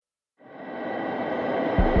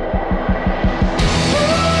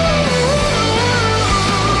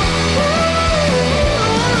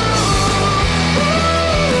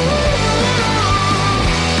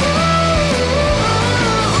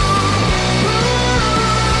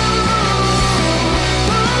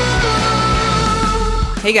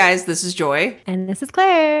Hey guys, this is Joy. And this is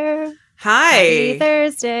Claire. Hi. Happy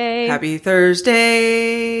Thursday. Happy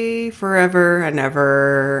Thursday forever and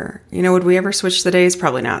ever. You know, would we ever switch the days?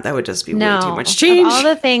 Probably not. That would just be way too much change. Of all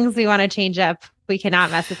the things we want to change up, we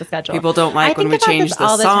cannot mess with the schedule. People don't like when we change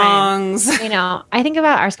the songs. I know. I think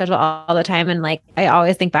about our schedule all the time. And like, I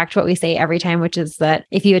always think back to what we say every time, which is that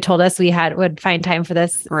if you had told us we would find time for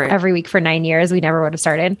this every week for 9 years, we never would have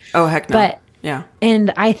started. Oh, heck no. But yeah.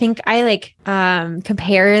 And I think I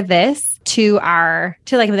compare this to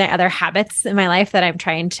the other habits in my life that I'm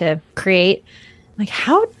trying to create. Like,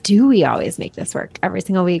 how do we always make this work every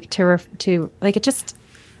single week to like, it just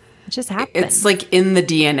happens. It's like in the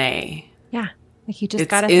DNA. Yeah. Like you just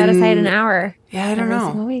got to set aside an hour. Yeah. I don't know. Every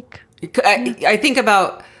single week. I think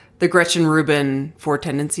about the Gretchen Rubin 4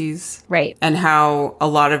 Tendencies. Right. And how a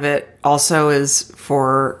lot of it also is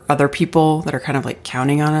for other people that are kind of like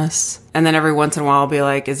counting on us. And then every once in a while I'll be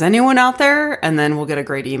like, is anyone out there? And then we'll get a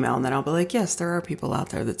great email. And then I'll be like, yes, there are people out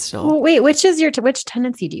there that still. Well, wait, which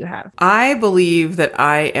tendency do you have? I believe that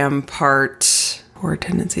I am part 4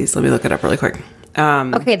 Tendencies. Let me look it up really quick.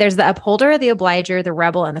 Okay, there's the upholder, the obliger, the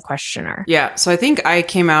rebel, and the questioner. Yeah, so I think I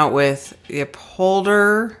came out with the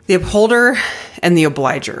upholder, and the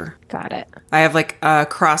obliger. Got it. I have like a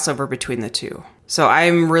crossover between the two. So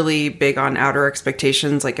I'm really big on outer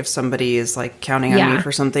expectations. Like if somebody is like counting on me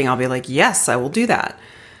for something, I'll be like, yes, I will do that.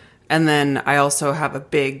 And then I also have a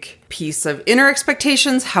big piece of inner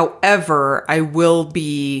expectations. However, I will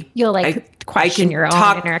be... You'll question your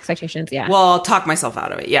own inner expectations, yeah. Well, I'll talk myself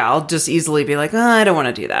out of it. Yeah, I'll just easily be like, I don't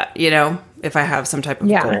want to do that, if I have some type of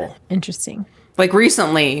goal. Interesting. Like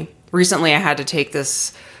recently I had to take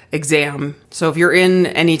this exam. So if you're in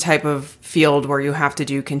any type of field where you have to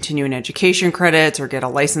do continuing education credits or get a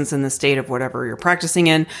license in the state of whatever you're practicing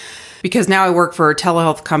in, because now I work for a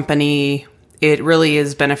telehealth company, it really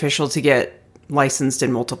is beneficial to get licensed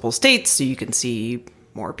in multiple states so you can see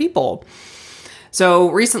more people. So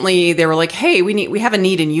recently they were like, hey, we have a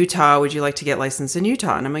need in Utah. Would you like to get licensed in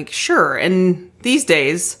Utah? And I'm like, sure. And these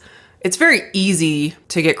days it's very easy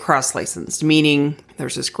to get cross-licensed, meaning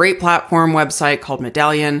there's this great platform website called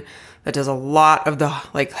Medallion that does a lot of the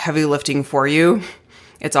heavy lifting for you.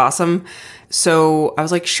 It's awesome. So I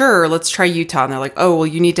was like, sure, let's try Utah. And they're like, oh, well,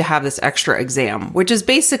 you need to have this extra exam, which is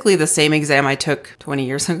basically the same exam I took 20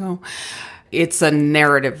 years ago. It's a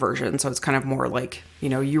narrative version. So it's kind of more like,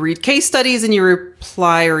 you read case studies and you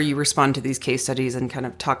reply or you respond to these case studies and kind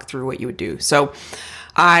of talk through what you would do. So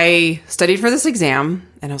I studied for this exam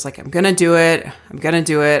and I was like, I'm going to do it.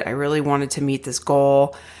 I really wanted to meet this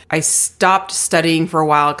goal. I stopped studying for a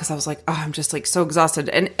while because I was like, I'm just like so exhausted.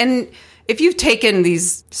 And if you've taken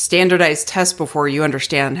these standardized tests before, you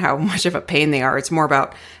understand how much of a pain they are. It's more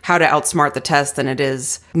about how to outsmart the test than it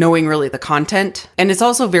is knowing really the content. And it's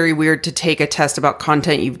also very weird to take a test about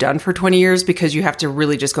content you've done for 20 years because you have to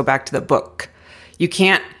really just go back to the book. You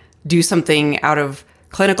can't do something out of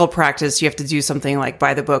clinical practice. You have to do something like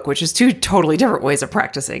by the book, which is 2 totally different ways of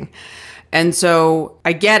practicing. And so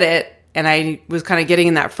I get it. And I was kind of getting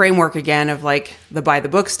in that framework again of like the by the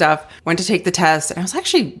book stuff, went to take the test, and I was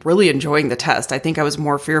actually really enjoying the test. I think I was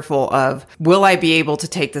more fearful of, will I be able to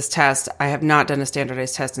take this test? I have not done a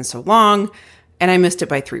standardized test in so long, and I missed it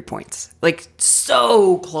by 3 points. Like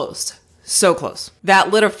so close. So close.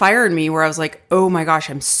 That lit a fire in me where I was like, oh my gosh,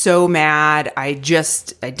 I'm so mad. I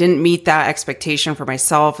didn't meet that expectation for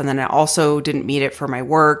myself. And then I also didn't meet it for my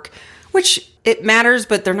work, which it matters,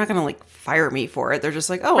 but they're not going to like fire me for it. They're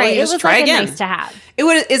just like, oh, well, you just try again. Nice to have.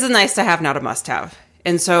 It is a nice to have, not a must have.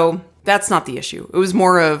 And so that's not the issue. It was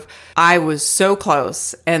more of, I was so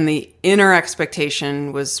close and the inner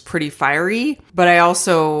expectation was pretty fiery, but I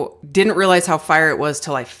also didn't realize how fire it was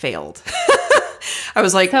till I failed. I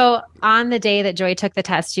was like... So on the day that Joy took the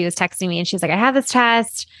test, she was texting me and she's like, I have this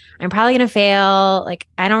test. I'm probably going to fail. Like,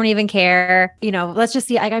 I don't even care. Let's just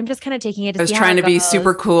see. Like, I'm just kind of taking it to I was trying to be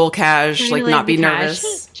super cool, cash, like not be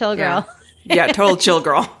nervous. Chill girl. Yeah, total chill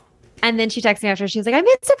girl. And then she texted me after. She was like, I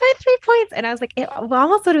missed it by 3 points. And I was like, it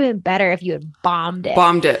almost would have been better if you had bombed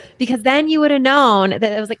it. Because then you would have known that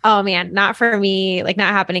it was like, oh man, not for me, like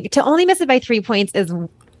not happening. To only miss it by 3 points is,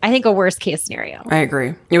 I think, a worst case scenario. I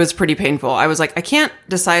agree. It was pretty painful. I was like, I can't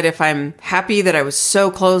decide if I'm happy that I was so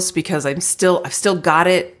close because I've still got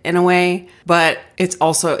it in a way, but it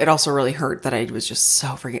also really hurt that I was just so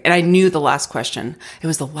freaking, and I knew the last question. It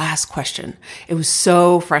was the last question. It was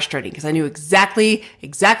so frustrating because I knew exactly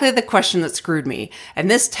the question that screwed me. And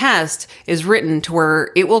this test is written to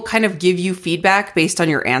where it will kind of give you feedback based on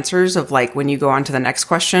your answers of like when you go on to the next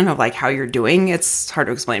question of like how you're doing. It's hard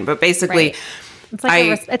to explain, but basically, It's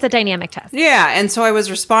like it's a dynamic test. Yeah. And so I was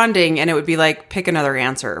responding and it would be like, pick another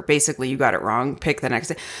answer. Basically, you got it wrong. Pick the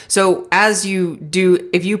next. So as you do,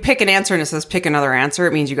 if you pick an answer and it says pick another answer,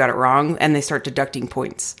 it means you got it wrong and they start deducting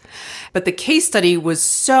points. But the case study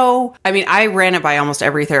was I ran it by almost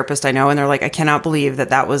every therapist I know and they're like, I cannot believe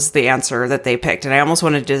that was the answer that they picked. And I almost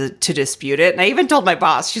wanted to dispute it. And I even told my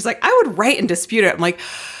boss, she's like, I would write and dispute it. I'm like,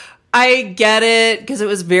 I get it, because it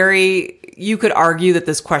was you could argue that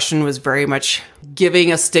this question was very much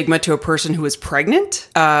giving a stigma to a person who was pregnant,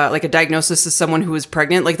 like a diagnosis to someone who was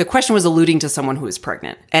pregnant. Like the question was alluding to someone who was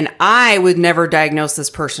pregnant. And I would never diagnose this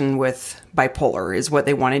person with bipolar is what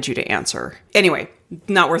they wanted you to answer. Anyway,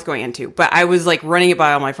 not worth going into, but I was like running it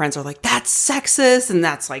by all my friends. Are like, that's sexist and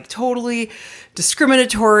that's like totally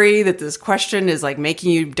discriminatory that this question is like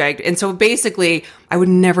making you diagnose. And so basically I would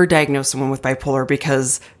never diagnose someone with bipolar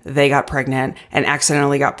because they got pregnant and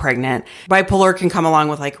accidentally got pregnant. Bipolar can come along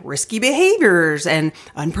with like risky behaviors and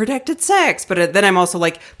unprotected sex. But then I'm also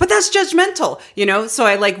like, but that's judgmental, So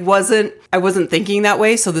I wasn't thinking that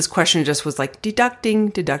way. So this question just was like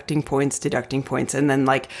deducting points. And then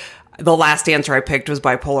like, the last answer I picked was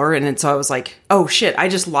bipolar. And so I was like, oh shit, I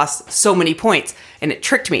just lost so many points. And it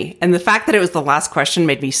tricked me. And the fact that it was the last question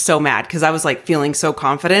made me so mad because I was like feeling so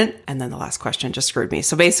confident. And then the last question just screwed me.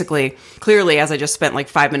 So basically, clearly, as I just spent like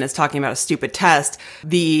 5 minutes talking about a stupid test,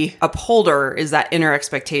 the upholder is that inner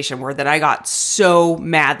expectation where then I got so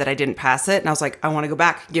mad that I didn't pass it. And I was like, I want to go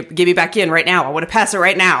back. Give me back in right now. I want to pass it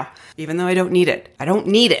right now, even though I don't need it. I don't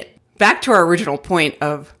need it. Back to our original point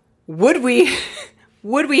of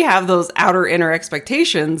would we have those outer inner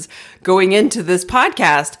expectations going into this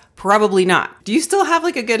podcast? Probably not. Do you still have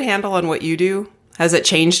like a good handle on what you do? Has it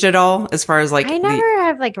changed at all as far as like... I never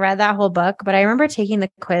have like read that whole book, but I remember taking the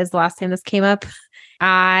quiz the last time this came up.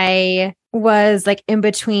 I was like in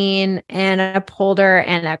between an upholder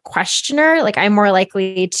and a questioner. Like I'm more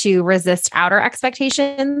likely to resist outer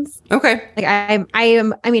expectations. Okay. Like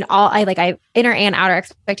inner and outer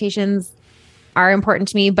expectations are important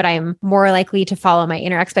to me, but I'm more likely to follow my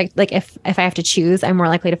inner like if I have to choose, I'm more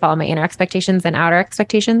likely to follow my inner expectations than outer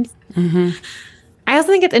expectations. Mm-hmm. I also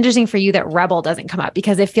think it's interesting for you that rebel doesn't come up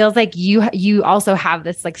because it feels like you also have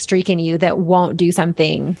this like streak in you that won't do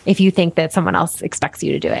something if you think that someone else expects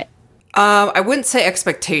you to do it. I wouldn't say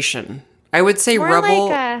expectation. I would say more rebel.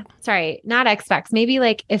 Not expects. Maybe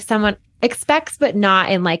like if someone expects, but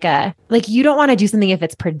not in like you don't want to do something if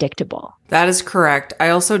it's predictable. That is correct. I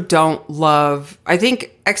also I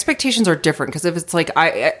think expectations are different because if it's like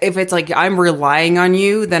I'm relying on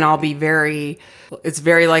you, then it's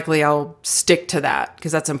very likely I'll stick to that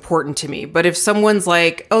because that's important to me. But if someone's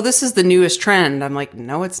like, oh, this is the newest trend, I'm like,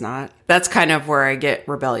 no, it's not. That's kind of where I get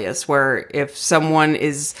rebellious, where if someone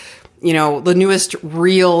is, the newest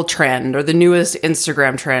reel trend or the newest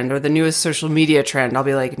Instagram trend or the newest social media trend, I'll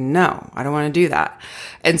be like, no, I don't want to do that.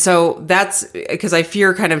 And so that's because I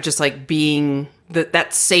fear kind of just like being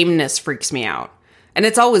that sameness freaks me out. And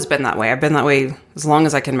it's always been that way. I've been that way as long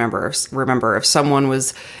as I can remember. If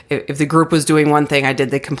the group was doing one thing, I did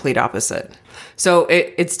the complete opposite. So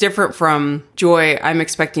it's different from Joy. I'm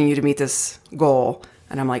expecting you to meet this goal.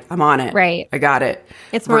 And I'm like, I'm on it. Right. I got it.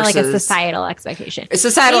 It's more like a societal expectation. It's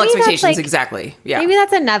societal expectations. Exactly. Yeah. Maybe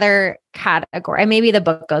that's another category. Maybe the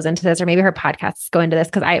book goes into this, or maybe her podcasts go into this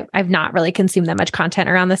because I've not really consumed that much content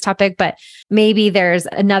around this topic. But maybe there's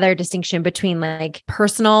another distinction between like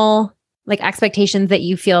personal like expectations that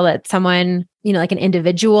you feel that someone, like an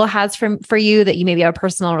individual has for you that you maybe have a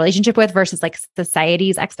personal relationship with versus like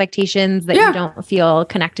society's expectations that you don't feel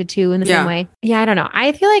connected to in the same way. Yeah. I don't know.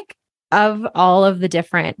 I feel like of all of the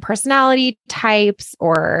different personality types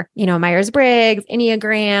or, Myers-Briggs,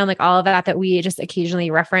 Enneagram, like all of that we just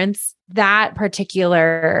occasionally reference, that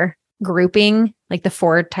particular grouping, like the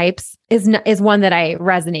 4 types is one that I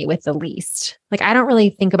resonate with the least. Like, I don't really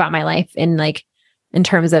think about my life in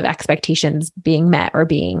terms of expectations being met or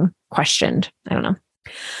being questioned. I don't know.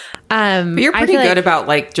 But you're pretty good about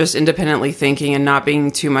like just independently thinking and not being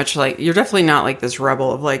too much like, you're definitely not like this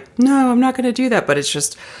rebel of like, no, I'm not going to do that. But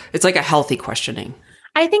it's like a healthy questioning.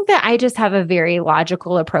 I think that I just have a very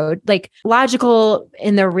logical approach, like logical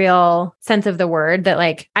in the real sense of the word, that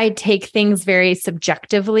like I take things very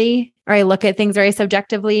subjectively, or I look at things very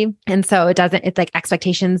subjectively. And so it's like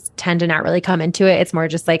expectations tend to not really come into it. It's more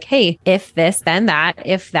just like, hey, if this, then that,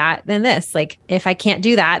 if that, then this, like, if I can't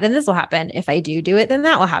do that, then this will happen. If I do it, then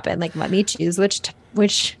that will happen. Like, let me choose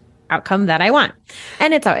which outcome that I want.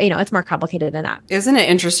 And it's, it's more complicated than that. Isn't it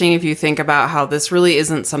interesting if you think about how this really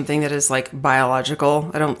isn't something that is like biological,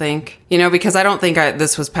 I don't think, because I don't think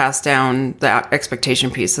this was passed down, the expectation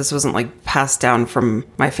piece. This wasn't like passed down from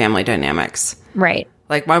my family dynamics. Right.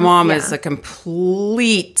 Like my mom is a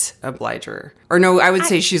complete obliger. Or no, I would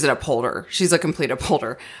say she's an upholder. She's a complete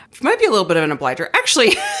upholder. She might be a little bit of an obliger. Actually,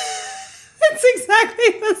 it's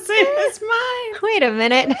exactly the same as mine. Wait a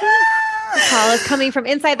minute. Call is coming from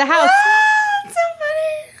inside the house. It's so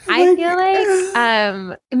funny. I feel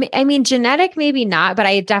like, I mean, genetic, maybe not, but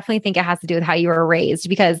I definitely think it has to do with how you were raised,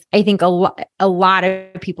 because I think a lot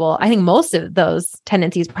of people, I think most of those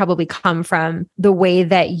tendencies probably come from the way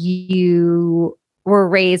that you were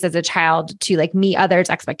raised as a child to like meet others'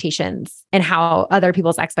 expectations and how other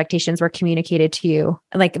people's expectations were communicated to you,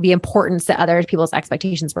 and like the importance that other people's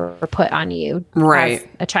expectations were put on you as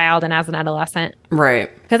a child and as an adolescent.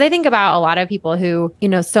 Right. Because I think about a lot of people who, you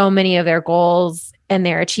know, so many of their goals and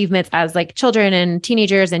their achievements as like children and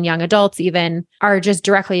teenagers and young adults even are just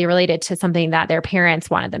directly related to something that their parents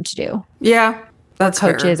wanted them to do. Yeah. That's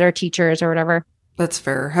coaches fair. Or teachers or whatever. That's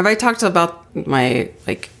fair. Have I talked about my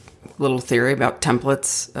like little theory about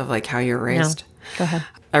templates of like how you're raised? No. Go ahead.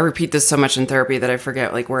 I repeat this so much in therapy that I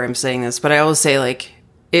forget like where I'm saying this, but I always say like,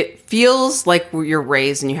 it feels like you're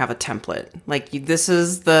raised and you have a template. Like this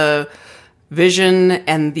is the vision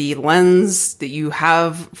and the lens that you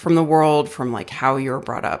have from the world, from like how you're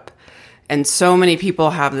brought up. And so many people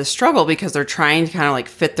have this struggle because they're trying to kind of like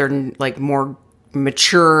fit their like more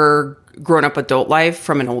mature grown up adult life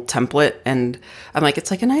from an old template. And I'm like,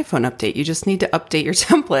 it's like an iPhone update. You just need to update your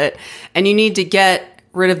template, and you need to get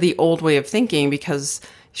rid of the old way of thinking, because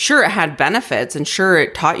sure, it had benefits and sure,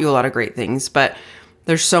 it taught you a lot of great things, but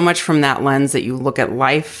there's so much from that lens that you look at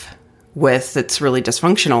life with that's really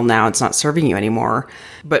dysfunctional now. It's not serving you anymore,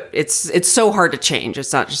 but it's so hard to change.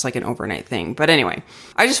 It's not just like an overnight thing. But anyway,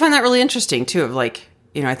 I just find that really interesting too, of like,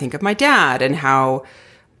 you know, I think of my dad and how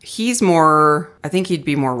he's more, I think he'd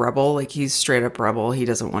be more rebel. Like he's straight up rebel. He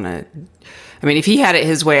doesn't want to, I mean, if he had it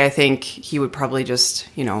his way, I think he would probably just,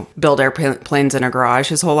 you know, build airplanes in a garage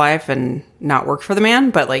his whole life and not work for the man.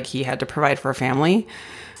 But like he had to provide for a family.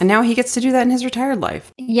 And now he gets to do that in his retired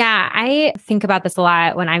life. Yeah. I think about this a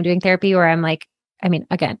lot when I'm doing therapy, where I'm like, I mean,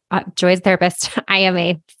 again, Joy's a therapist. I am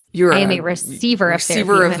a receiver of therapy.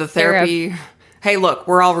 Receiver of the therapy. Hey, look,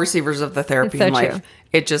 we're all receivers of the therapy in life. True.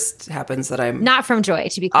 It just happens that I'm not from Joy,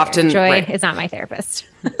 to be clear. Often, Joy is not my therapist.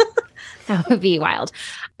 That would be wild.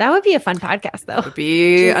 That would be a fun podcast, though. It would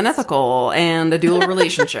be unethical and a dual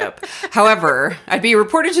relationship. However, I'd be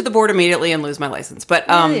reported to the board immediately and lose my license. But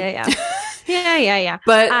Yeah.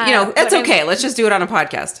 But, you know, it's okay. Let's just do it on a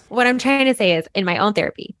podcast. What I'm trying to say is, in my own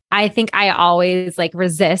therapy, I think I always like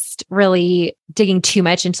resist really digging too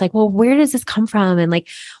much into like, well, where does this come from? And like,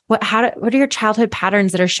 what are your childhood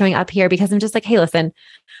patterns that are showing up here? Because I'm just like, hey, listen,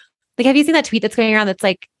 like, have you seen that tweet that's going around that's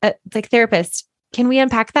like, it's like, therapist, can we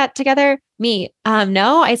unpack that together? Me,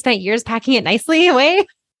 no, I spent years packing it nicely away.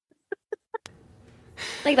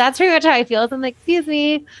 Like, that's pretty much how I feel. So I'm like, excuse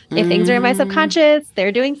me, if things are in my subconscious,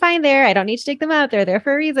 they're doing fine there. I don't need to take them out. They're there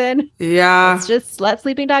for a reason. Yeah. Let's just let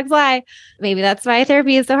sleeping dogs lie. Maybe that's why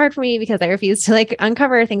therapy is so hard for me, because I refuse to like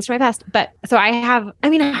uncover things from my past. But so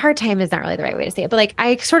a hard time is not really the right way to say it, but like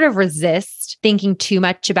I sort of resist thinking too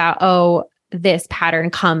much about, this pattern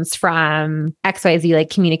comes from XYZ, like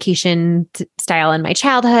communication style in my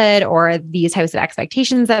childhood, or these types of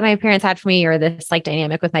expectations that my parents had for me, or this like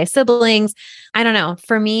dynamic with my siblings. I don't know.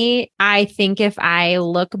 For me, I think if I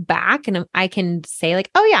look back and I can say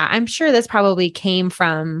like, oh yeah, I'm sure this probably came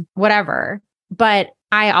from whatever. But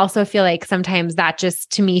I also feel like sometimes that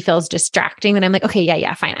just to me feels distracting. And I'm like, okay,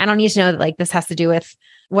 yeah, fine. I don't need to know that like this has to do with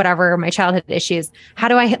whatever my childhood issues. How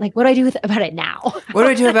do I what do I do about it now? What do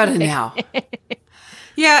I do about it now?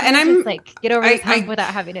 Yeah. And I'm just like, get over this hump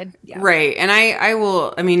without having to. Yeah. Right. And I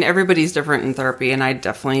will, I mean, everybody's different in therapy, and I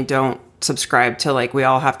definitely don't subscribe to like, we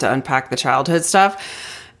all have to unpack the childhood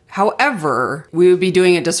stuff. However, we would be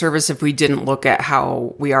doing a disservice if we didn't look at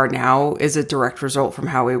how we are now is a direct result from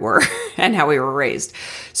how we were and how we were raised.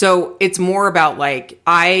 So it's more about like,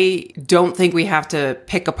 I don't think we have to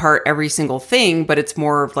pick apart every single thing, but it's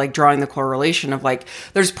more of like drawing the correlation of like,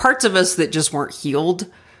 there's parts of us that just weren't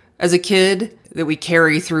healed as a kid that we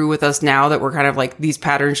carry through with us now, that we're kind of like, these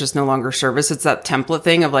patterns just no longer serve us. It's that template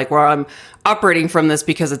thing of like, well, I'm operating from this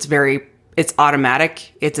because it's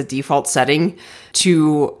automatic. It's a default setting.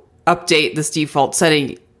 To update this default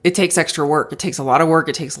setting, it takes extra work. It takes a lot of work.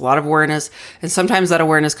 It takes a lot of awareness. And sometimes that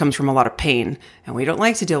awareness comes from a lot of pain, and we don't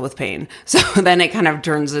like to deal with pain. So then it kind of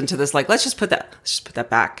turns into this, like, let's just put that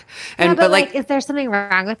back. And, but like, is there something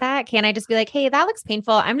wrong with that? Can't I just be like, hey, that looks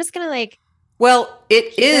painful, I'm just going to like, well,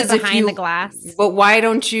 it is behind the glass. But why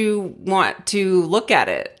don't you want to look at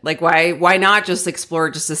it? Like, why not just explore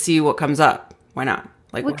it just to see what comes up? Why not?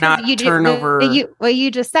 Like, why not turn over? What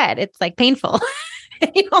you just said, it's like painful.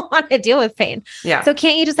 You don't want to deal with pain. Yeah. So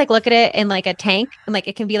can't you just like look at it in like a tank and like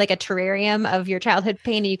it can be like a terrarium of your childhood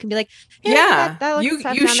pain and you can be like, yeah, that looks you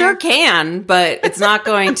tough you down sure there. can, but it's not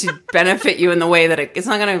going to benefit you in the way that it's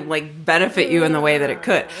not going to like benefit you in the way that it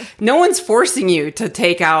could. No one's forcing you to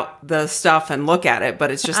take out the stuff and look at it,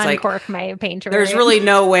 but it's just like Uncork my pain terrarium. there's really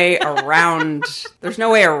no way around. There's no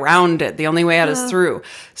way around it. The only way out is through.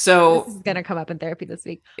 So This is gonna come up in therapy this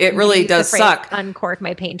week. it really Use the does phrase, suck. Uncork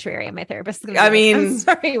my pain terrarium. My therapist is gonna be I like, mean- I'm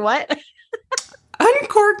sorry, what?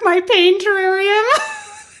 Uncork my pain terrarium.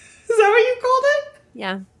 Is that what you called it?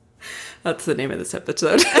 Yeah. That's the name of this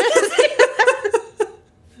episode.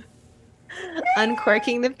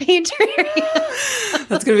 Uncorking the pain terrarium.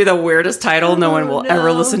 That's going to be the weirdest title. No one will ever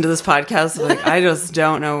no. listen to this podcast. Like, I just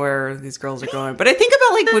don't know where these girls are going. But I think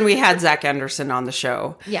about like when we had Zach Anderson on the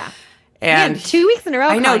show. Yeah. And Man, 2 weeks in a row.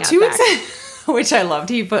 I know, calling out 2 weeks, Zach. which I loved.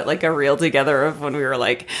 He put like a reel together of when we were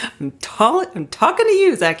like, I'm talking to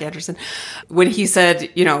you, Zach Anderson. When he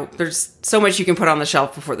said, you know, there's so much you can put on the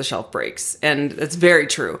shelf before the shelf breaks. And it's very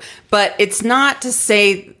true. But it's not to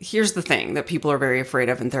say, here's the thing that people are very afraid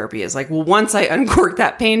of in therapy is like, well, once I uncork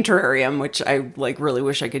that pain terrarium, which I like really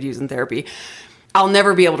wish I could use in therapy, I'll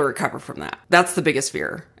never be able to recover from that. That's the biggest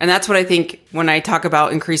fear. And that's what I think when I talk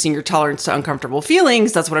about increasing your tolerance to uncomfortable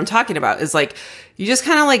feelings, that's what I'm talking about is like, you just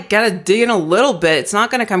kind of like got to dig in a little bit. It's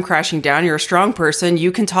not going to come crashing down. You're a strong person.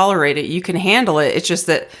 You can tolerate it. You can handle it. It's just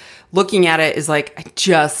that looking at it is like, I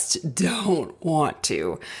just don't want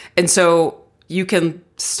to. And so you can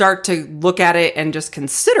start to look at it and just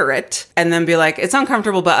consider it and then be like, it's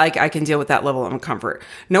uncomfortable, but like I can deal with that level of comfort.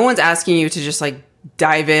 No one's asking you to just like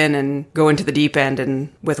dive in and go into the deep end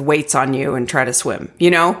and with weights on you and try to swim,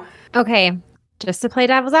 you know? Okay. Just to play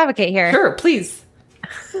devil's advocate here. Sure, please.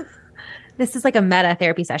 This is like a meta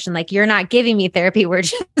therapy session. Like you're not giving me therapy. We're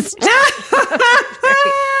just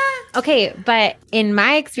okay. But in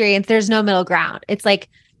my experience, there's no middle ground. It's like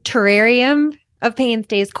terrarium of pain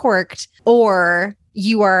stays corked or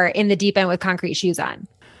you are in the deep end with concrete shoes on.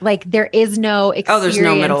 Like there is no experience there's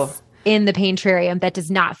no middle. In the pain terrarium that does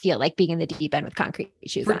not feel like being in the deep end with concrete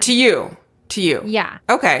shoes on. To you. Yeah.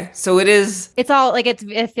 Okay. So it is. It's all like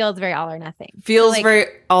it feels very all or nothing. Feels like, very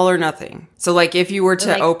all or nothing. So like if you were to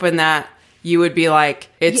like- open that, you would be like,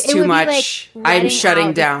 it's It too would be much. like I'm letting shutting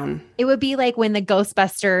out- down. It would be like when the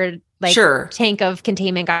Ghostbuster Sure. tank of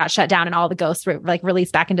containment got shut down and all the ghosts were like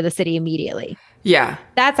released back into the city immediately. Yeah.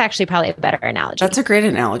 That's actually probably a better analogy. That's a great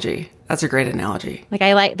analogy. Like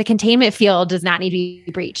I like the containment field does not need to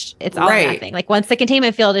be breached. It's all or Right. nothing. Like once the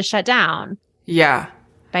containment field is shut down Yeah.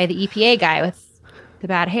 by the EPA guy with the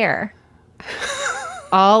bad hair,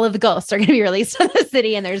 all of the ghosts are going to be released to the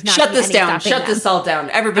city and there's not Shut gonna be this any down. stopping Shut them. this all down.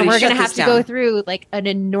 Everybody And we're shut going to have this to down. go through like an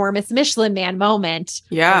enormous Michelin Man moment.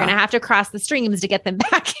 Yeah. We're going to have to cross the streams to get them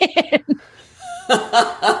back in.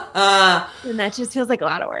 And that just feels like a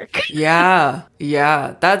lot of work. Yeah.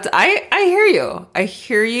 That's I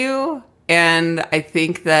hear you. And I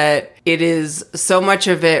think that it is so much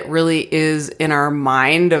of it really is in our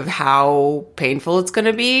mind of how painful it's going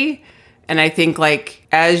to be. And I think like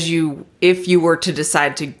if you were to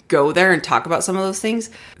decide to go there and talk about some of those things,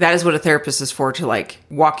 that is what a therapist is for, to like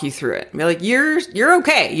walk you through it. Be like, you're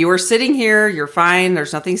okay. You are sitting here. You're fine.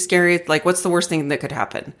 There's nothing scary. Like, what's the worst thing that could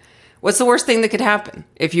happen? What's the worst thing that could happen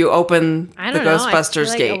if you open the Ghostbusters I feel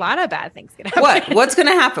like gate? a lot of bad things could happen. What? What's going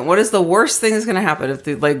to happen? What is the worst thing that's going to happen if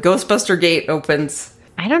the like Ghostbuster gate opens?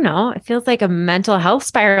 I don't know. It feels like a mental health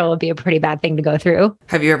spiral would be a pretty bad thing to go through.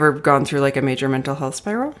 Have you ever gone through like a major mental health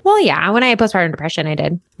spiral? Well, yeah. When I had postpartum depression, I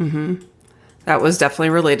did. That was definitely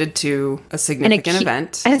related to a significant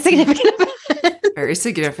event. A significant event. Very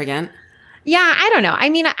significant. Yeah, I don't know. I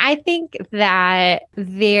mean, I think that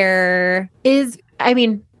there is,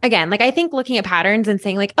 again, like I think looking at patterns and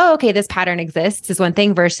saying like, oh, okay, this pattern exists is one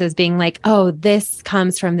thing versus being like, oh, this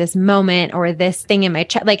comes from this moment or this thing in my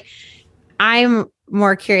chest. Like I'm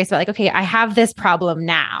more curious about like, okay, I have this problem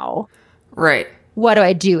now. Right. What do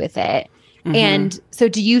I do with it? And so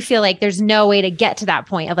do you feel like there's no way to get to that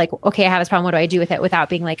point of like, okay, I have this problem. What do I do with it without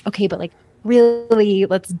being like, okay, but like really,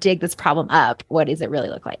 let's dig this problem up. What does it really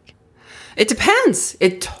look like? It depends.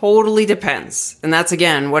 It totally depends. And that's,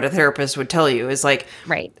 again, what a therapist would tell you is like,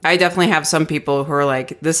 Right. I definitely have some people who are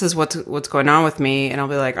like, this is what's going on with me. And I'll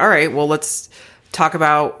be like, all right, well, let's talk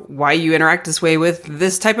about why you interact this way with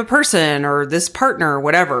this type of person or this partner or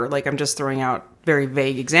whatever. Like, I'm just throwing out very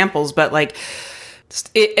vague examples, but like,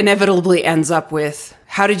 it inevitably ends up with,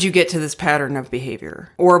 how did you get to this pattern of behavior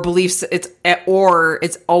or beliefs? It's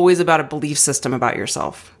always about a belief system about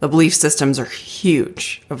yourself. The belief systems are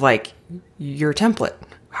huge of like your template.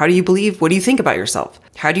 How do you believe? What do you think about yourself?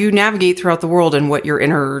 How do you navigate throughout the world and what your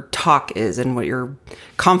inner talk is and what your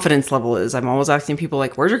confidence level is? I'm always asking people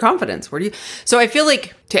like, where's your confidence? Where do you? So I feel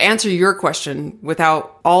like to answer your question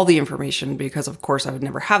without all the information, because of course I would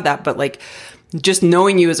never have that, but like just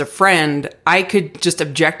knowing you as a friend, I could just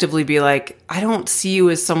objectively be like, I don't see you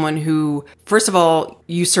as someone who, first of all,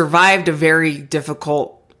 you survived a very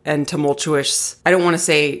difficult and tumultuous, I don't want to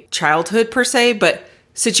say childhood per se, but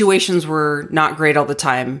situations were not great all the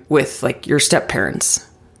time with like your step parents,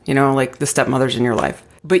 you know, like the stepmothers in your life.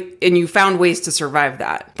 And you found ways to survive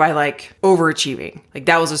that by like overachieving. Like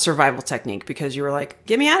that was a survival technique because you were like,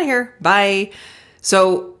 get me out of here. Bye.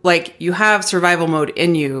 So like you have survival mode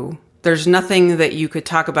in you. There's nothing that you could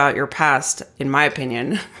talk about your past, in my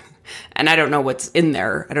opinion. And I don't know what's in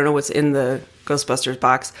there. I don't know what's in the Ghostbusters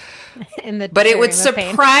box. But it would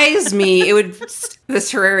surprise me. It would,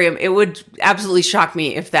 this terrarium, it would absolutely shock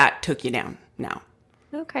me if that took you down now.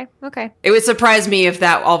 Okay. It would surprise me if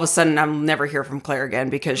that all of a sudden I'll never hear from Claire again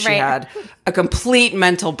because she had a complete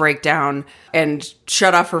mental breakdown and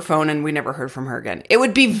shut off her phone and we never heard from her again. It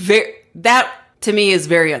would be that to me is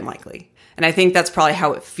very unlikely. And I think that's probably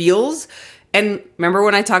how it feels. And remember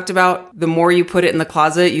when I talked about the more you put it in the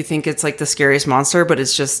closet, you think it's like the scariest monster, but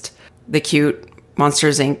it's just the cute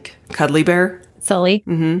Monsters, Inc. cuddly bear. Sully.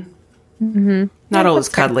 Not always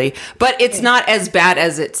cuddly, but it's not as bad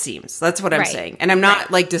as it seems. That's what I'm saying. And I'm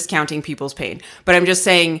not like discounting people's pain, but I'm just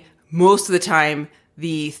saying most of the time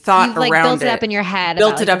the thought You've, like, around built it up in your head.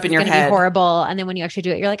 Built it up in your head. Be horrible. And then when you actually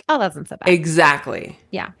do it, you're like, oh, that wasn't so bad. Exactly.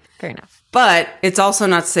 Yeah. Fair enough. But it's also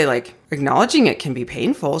not to say like acknowledging it can be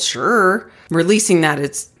painful. Sure. Releasing that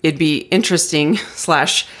it'd be interesting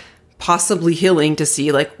 / possibly healing to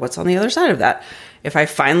see like what's on the other side of that. If I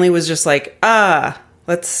finally was just like,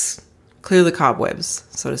 let's clear the cobwebs,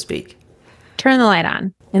 so to speak. Turn the light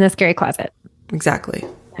on in the scary closet. Exactly.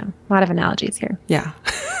 Yeah. A lot of analogies here. Yeah.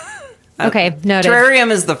 Okay. Noted.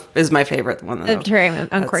 Terrarium is my favorite one. The terrarium,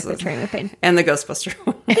 of course, the terrarium of pain. And the Ghostbuster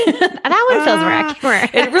one. That one feels more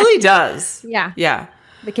accurate. It really does. Yeah. Yeah.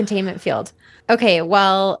 The containment field. Okay.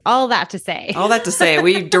 Well, all that to say,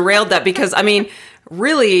 we derailed that because, I mean,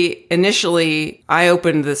 really, initially, I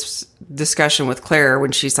opened this discussion with Claire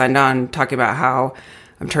when she signed on talking about how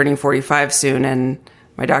I'm turning 45 soon. And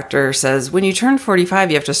my doctor says, when you turn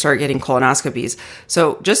 45, you have to start getting colonoscopies.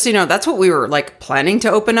 So just so you know, that's what we were like planning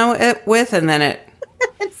to open it with. And then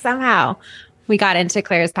somehow we got into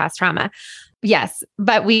Claire's past trauma. Yes.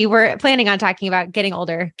 But we were planning on talking about getting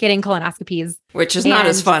older, getting colonoscopies. Which is not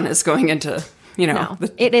as fun as going into, you know. No,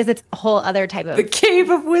 it is its whole other type of. The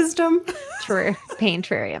cave of wisdom. Pain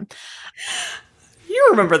terrarium. You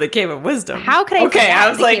remember the Cave of Wisdom. How could I? Okay, I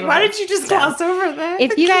was like, why did you just gloss over that?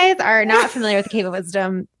 If you guys are not familiar with the Cave of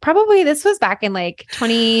Wisdom, probably this was back in like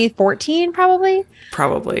 2014, probably.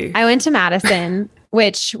 I went to Madison,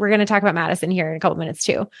 which we're going to talk about Madison here in a couple minutes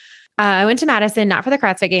too. I went to Madison, not for the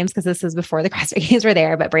CrossFit Games, because this was before the CrossFit Games were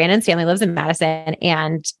there, but Brandon's family lives in Madison,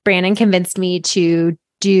 and Brandon convinced me to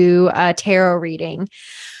do a tarot reading,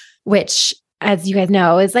 which, as you guys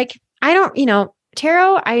know, is like,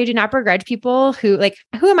 tarot, I do not begrudge people who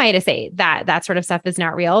am I to say that sort of stuff is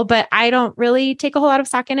not real, but I don't really take a whole lot of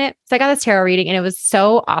stock in it. So I got this tarot reading and it was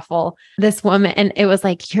so awful. This woman, and it was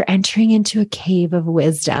like, you're entering into a cave of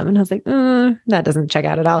wisdom. And I was like, that doesn't check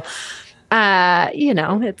out at all.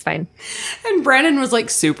 It's fine. And Brandon was like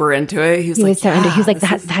super into it. He was so into it. He was like,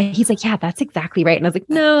 he's like, yeah, that's exactly right. And I was like,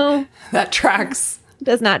 no, that tracks.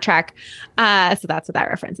 Does not track. So that's what that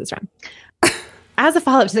reference is from. As a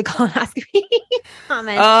follow-up to the colonoscopy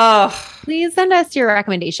comment, please send us your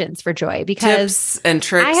recommendations for Joy, because tips and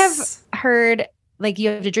tricks. I have heard like you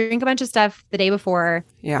have to drink a bunch of stuff the day before.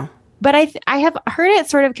 Yeah. But I have heard it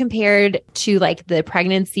sort of compared to like the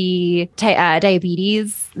pregnancy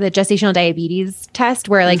diabetes, the gestational diabetes test,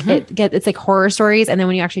 where like it's like horror stories, and then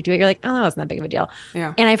when you actually do it, you're like, oh, that's not big of a deal.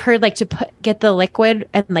 Yeah. And I've heard like to get the liquid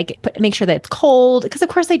and like make sure that it's cold, because of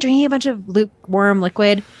course they drink a bunch of lukewarm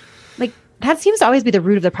liquid. Like that seems to always be the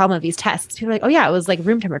root of the problem of these tests. People are like, oh yeah, it was like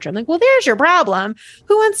room temperature. I'm like, well, there's your problem.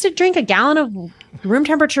 Who wants to drink a gallon of room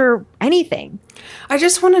temperature anything? I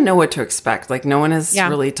just want to know what to expect. Like no one has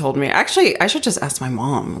really told me. Actually, I should just ask my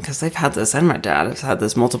mom, because they've had this, and my dad has had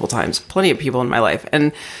this multiple times. Plenty of people in my life.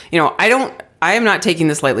 And, I don't I am not taking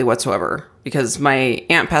this lightly whatsoever because my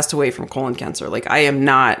aunt passed away from colon cancer. Like, I am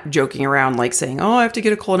not joking around, like saying, oh, I have to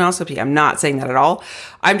get a colonoscopy. I'm not saying that at all.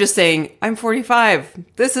 I'm just saying I'm 45.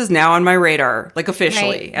 This is now on my radar, like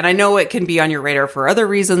officially. Right. And I know it can be on your radar for other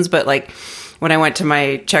reasons, but like when I went to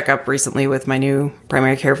my checkup recently with my new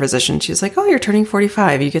primary care physician, she's like, oh, you're turning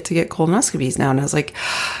 45. You get to get colonoscopies now. And I was like,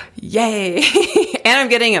 yay. And I'm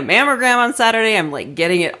getting a mammogram on Saturday. I'm like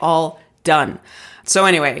getting it all done. So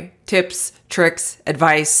anyway, tips, tricks,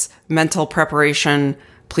 advice, mental preparation,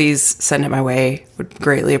 please send it my way. Would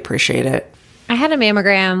greatly appreciate it. I had a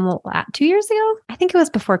mammogram 2 years ago. I think it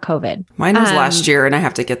was before COVID. Mine was last year, and I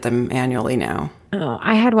have to get them annually now. Oh,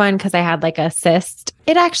 I had one because I had like a cyst.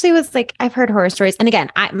 It actually was like, I've heard horror stories. And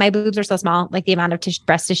again, my boobs are so small, like the amount of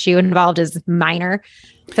breast tissue involved is minor.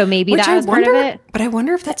 So maybe that was part of it. But I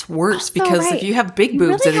wonder if that's worse because if you have big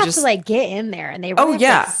boobs, you really they have to like get in there and they really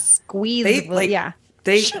have to squeeze. I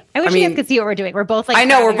wish you guys could see what we're doing. We're both like, I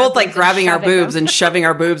know we're both like grabbing our boobs and shoving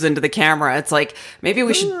our boobs into the camera. It's like, maybe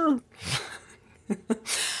we should.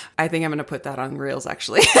 I think I'm going to put that on Reels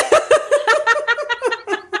actually.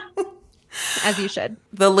 As you should.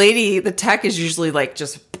 The tech is usually like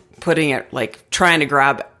just putting it, like trying to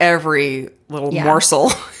grab every little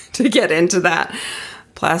morsel to get into that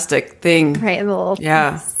plastic thing. Right. A little,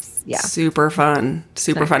 yeah. Super fun.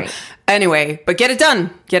 Super fun. Great. Anyway, but get it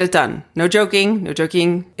done. Get it done. No joking. No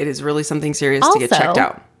joking. It is really something serious to get checked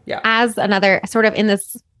out. Yeah. As another sort of in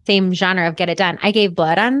this same genre of get it done, I gave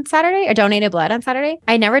blood on Saturday or donated blood on Saturday.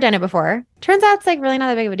 I'd never done it before. Turns out it's like really not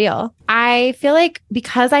that big of a deal. I feel like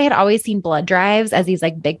because I had always seen blood drives as these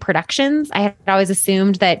like big productions, I had always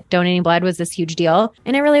assumed that donating blood was this huge deal.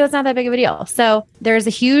 And it really was not that big of a deal. So there's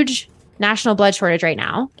a huge national blood shortage right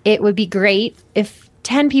now. It would be great if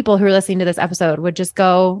 10 people who are listening to this episode would just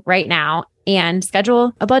go right now and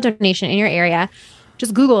schedule a blood donation in your area.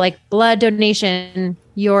 Just Google like blood donation,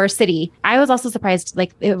 your city. I was also surprised,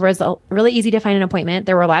 like it was really easy to find an appointment.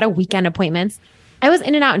 There were a lot of weekend appointments. I was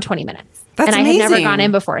in and out in 20 minutes. That's and amazing. I had never gone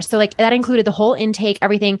in before. So like that included the whole intake,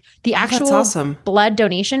 everything. The actual blood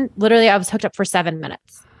donation, literally I was hooked up for 7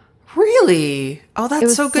 minutes. Really? Oh,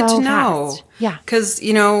 that's so good to know. Fast. Yeah. Because,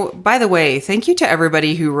 by the way, thank you to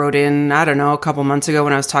everybody who wrote in, I don't know, a couple months ago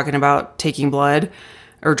when I was talking about taking blood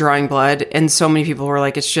or drawing blood. And so many people were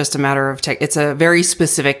like, it's just a matter of it's a very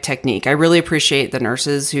specific technique. I really appreciate the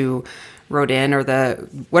nurses who wrote in or the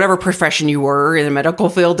whatever profession you were in the medical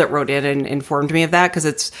field that wrote in and informed me of that. Because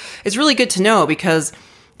it's really good to know because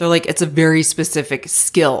they're like, it's a very specific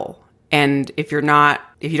skill. And if you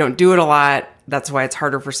don't do it a lot, that's why it's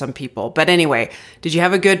harder for some people. But anyway, did you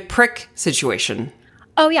have a good prick situation?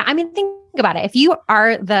 Oh, yeah. I mean, think about it. If you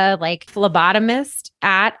are the like phlebotomist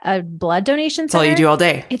at a blood donation center, it's all you do all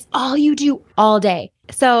day. It's all you do all day.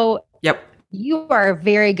 So yep. You are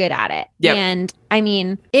very good at it. Yep. And I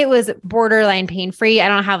mean, it was borderline pain-free. I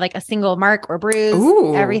don't have like a single mark or bruise.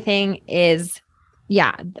 Ooh. Everything is...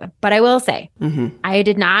 Yeah. But I will say,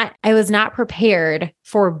 I was not prepared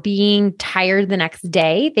for being tired the next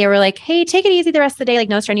day. They were like, hey, take it easy the rest of the day, like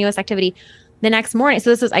no strenuous activity. The next morning,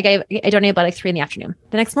 so I donated blood like 3 p.m.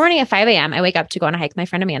 The next morning at 5 a.m., I wake up to go on a hike with my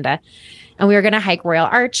friend Amanda. And we were going to hike Royal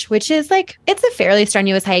Arch, which is like, it's a fairly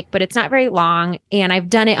strenuous hike, but it's not very long. And I've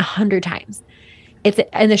done it 100 times. It's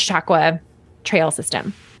in the Chautauqua trail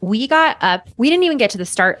system. We got up, we didn't even get to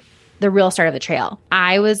the real start of the trail.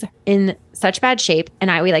 I was in such bad shape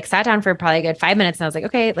and we like sat down for probably a good 5 minutes and I was like,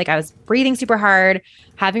 okay, like I was breathing super hard,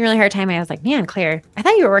 having a really hard time. I was like, man, Claire, I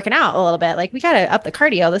thought you were working out a little bit. Like we got to up the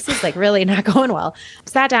cardio. This is like really not going well.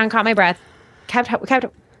 Sat down, caught my breath, kept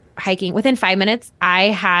hiking. Within 5 minutes, I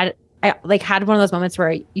had one of those moments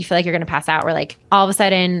where you feel like you're going to pass out, where like all of a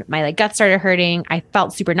sudden my like gut started hurting. I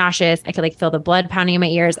felt super nauseous. I could like feel the blood pounding in my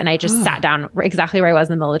ears. And I just sat down exactly where I was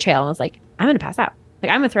in the middle of the trail and was like, I'm going to pass out. Like,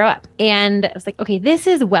 I'm going to throw up. And I was like, okay, this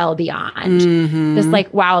is well beyond just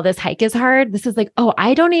like, wow, this hike is hard. This is like, oh,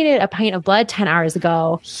 I donated a pint of blood 10 hours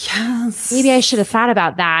ago. Yes. Maybe I should have thought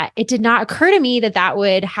about that. It did not occur to me that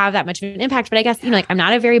would have that much of an impact. But I guess, like I'm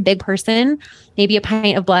not a very big person. Maybe a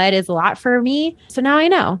pint of blood is a lot for me. So now I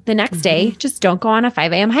know the next day, just don't go on a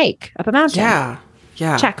 5 a.m. hike up a mountain. Yeah.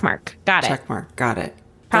 Yeah. Check mark. Got it. Check mark. Got it.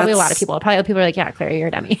 Probably a lot of people. Probably people are like, yeah, Claire, you're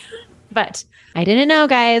a dummy. But I didn't know,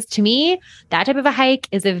 guys. To me, that type of a hike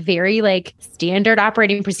is a very like standard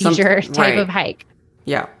operating procedure type of hike.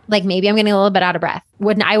 Yeah. Like maybe I'm getting a little bit out of breath.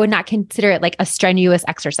 I would not consider it like a strenuous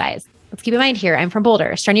exercise. Let's keep in mind here, I'm from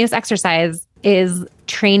Boulder. Strenuous exercise is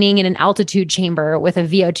training in an altitude chamber with a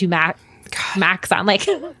VO2 max on. Like,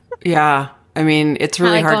 yeah. I mean, it's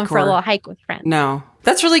really like hardcore. Going for a little hike with friends. No,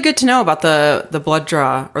 That's really good to know about the blood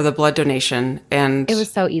draw or the blood donation. And It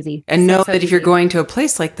was so easy. And know that if you're easy. going to a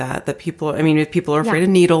place like that people, I mean, if people are afraid of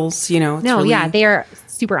needles, it's No, really, they are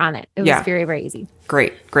super on it. It was very, very easy.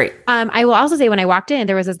 Great. I will also say when I walked in,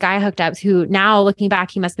 there was this guy hooked up who now looking back,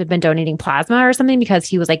 he must have been donating plasma or something because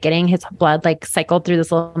he was like getting his blood like cycled through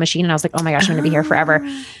this little machine. And I was like, oh my gosh, I'm going to be here forever.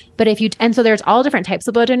 But so there's all different types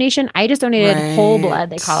of blood donation. I just donated whole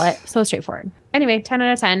blood, they call it. So straightforward. Anyway, 10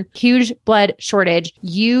 out of 10, huge blood shortage.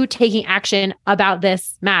 You taking action about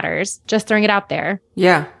this matters. Just throwing it out there.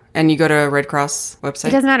 Yeah. And you go to Red Cross website?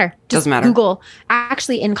 It doesn't matter. Just doesn't matter. Google.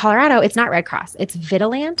 Actually, in Colorado, it's not Red Cross. It's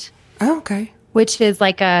Vitalant. Oh, okay. Which is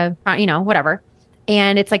like a, whatever.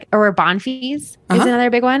 And it's like, or Bonfils is another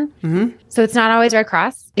big one. Mm-hmm. So it's not always Red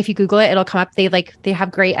Cross. If you Google it, it'll come up. They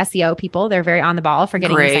have great SEO people. They're very on the ball for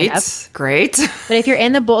getting you signed up. Great. But if you're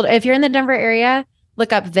in the Denver area,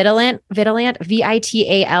 look up Vitalant, Vitalant,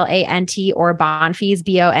 or Bonfils,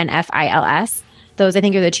 Bonfils. Those I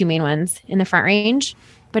think are the two main ones in the Front Range.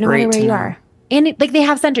 But no matter where you are. And they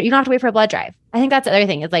have center. You don't have to wait for a blood drive. I think that's the other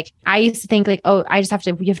thing is like, I used to think like, oh, you have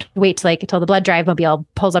to wait till the blood drive mobile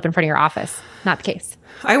pulls up in front of your office. Not the case.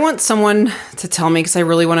 I want someone to tell me because I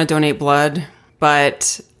really want to donate blood,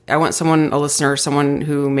 but I want a listener, someone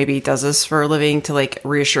who maybe does this for a living to like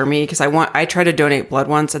reassure me because I tried to donate blood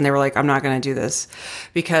once and they were like, I'm not going to do this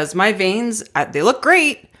because my veins, they look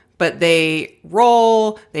great, but they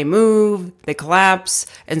roll, they move, they collapse.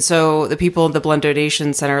 And so the people at the blood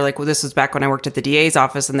donation center, like, well, this was back when I worked at the DA's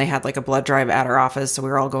office and they had like a blood drive at our office. So we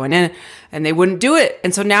were all going in and they wouldn't do it.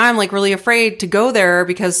 And so now I'm like really afraid to go there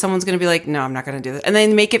because someone's going to be like, no, I'm not going to do this. And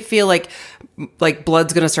they make it feel like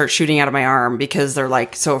blood's going to start shooting out of my arm because they're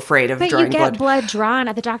like so afraid of drawing blood. But you get blood drawn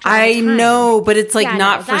at the doctor. I know, but it's like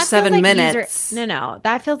not for 7 minutes.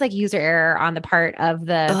 That feels like user error on the part of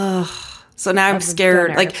the... So now I'm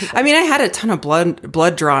scared. Like, I mean, I had a ton of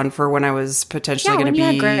blood drawn for when I was potentially going to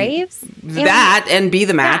be Graves. And be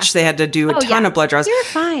the match. Yeah. They had to do a ton of blood draws. You're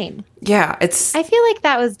fine. Yeah, I feel like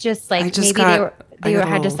that was just like they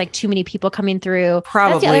had just like too many people coming through.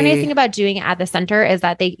 Probably. That's the other nice thing about doing it at the center is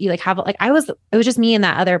that you like have like it was just me and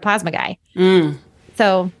that other plasma guy.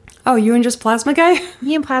 So. Oh, you and just plasma guy?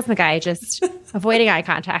 Me and plasma guy just avoiding eye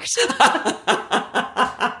contact. It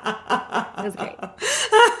was great.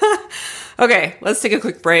 Okay, let's take a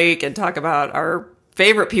quick break and talk about our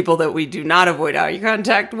favorite people that we do not avoid eye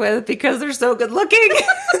contact with because they're so good looking.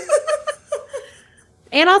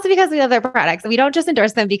 And also because we love their products. We don't just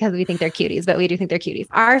endorse them because we think they're cuties, but we do think they're cuties.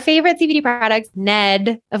 Our favorite CBD products,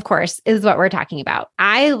 Ned, of course, is what we're talking about.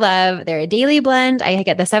 I love their daily blend. I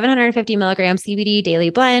get the 750 milligram CBD daily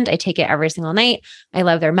blend. I take it every single night. I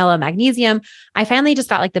love their mellow magnesium. I finally just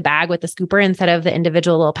got like the bag with the scooper instead of the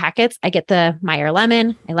individual little packets. I get the Meyer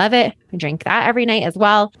lemon. I love it. I drink that every night as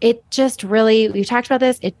well. It just really, we've talked about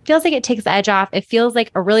this. It feels like it takes the edge off. It feels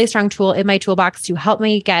like a really strong tool in my toolbox to help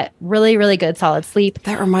me get really, really good solid sleep.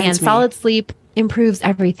 That reminds me. And solid sleep improves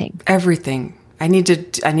everything. Everything. I need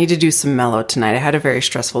to do some mellow tonight. I had a very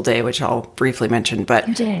stressful day, which I'll briefly mention, but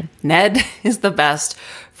you did. Ned is the best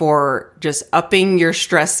for just upping your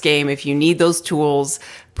stress game. If you need those tools,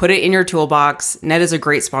 put it in your toolbox. Ned is a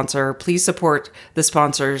great sponsor. Please support the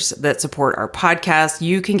sponsors that support our podcast.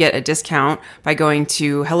 You can get a discount by going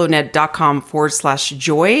to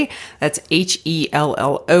helloned.com/joy. That's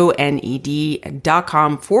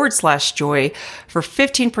HELLONED.com/joy for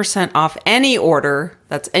 15% off any order.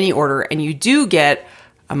 That's any order. And you do get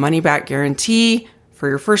a money back guarantee for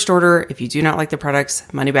your first order. If you do not like the products,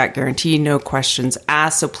 money back guarantee, no questions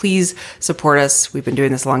asked. So please support us. We've been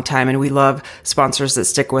doing this a long time and we love sponsors that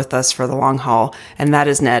stick with us for the long haul. And that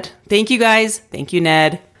is Ned. Thank you guys. Thank you,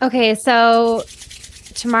 Ned. Okay. So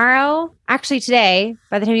tomorrow, actually today,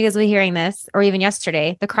 by the time you guys will be hearing this, or even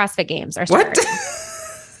yesterday, the CrossFit Games are starting. What?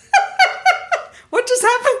 What just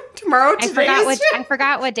happened? Tomorrow? I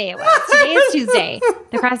forgot what day it was. Today is Tuesday.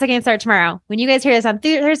 The CrossFit Games start tomorrow. When you guys hear this on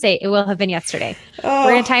Thursday, it will have been yesterday. Oh,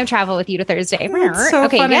 we're going to time travel with you to Thursday. So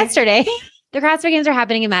okay, funny. Yesterday, the CrossFit Games are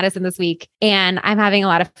happening in Madison this week, and I'm having a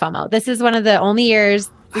lot of FOMO. This is one of the only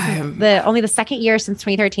years, only the second year since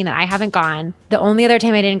 2013 that I haven't gone. The only other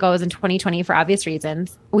time I didn't go was in 2020 for obvious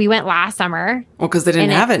reasons. We went last summer. Well, because they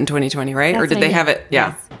didn't have it in 2020, right? Or did they have it?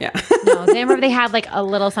 Yeah. Yes. Yeah. No, I remember they had like a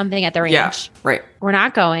little something at the range. Yeah, right. We're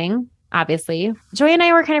not going. Obviously, Joy and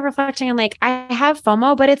I were kind of reflecting on like, I have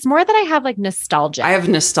FOMO, but it's more that I have like nostalgia. I have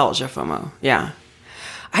nostalgia FOMO. Yeah.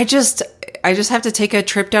 I just have to take a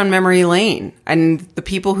trip down memory lane. And the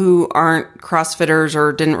people who aren't CrossFitters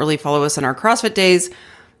or didn't really follow us in our CrossFit days,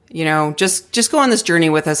 you know, just go on this journey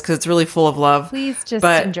with us because it's really full of love. Please just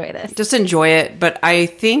enjoy this. Just enjoy it. But I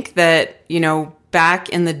think that, you know, back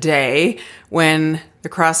in the day when the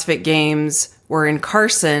CrossFit Games were in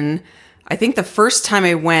Carson. I think the first time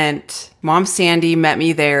I went, Mom Sandy met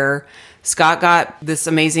me there. Scott got this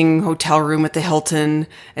amazing hotel room at the Hilton,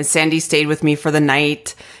 and Sandy stayed with me for the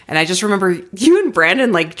night. And I just remember you and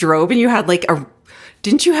Brandon like drove, and you had like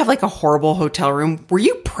didn't you have like a horrible hotel room? Were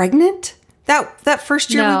you pregnant that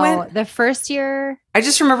first year we went? The first year. I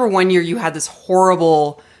just remember one year you had this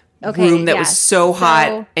horrible room that was so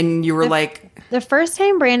hot, and you were like... The first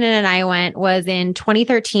time Brandon and I went was in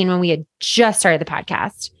 2013 when we had just started the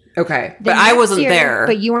podcast. Okay. But I wasn't there.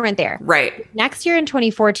 But you weren't there. Right. Next year in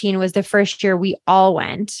 2014 was the first year we all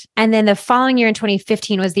went. And then the following year in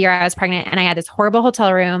 2015 was the year I was pregnant, and I had this horrible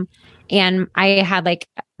hotel room, and I had like,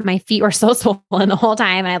 my feet were so swollen the whole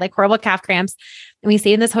time. And I had like horrible calf cramps. And we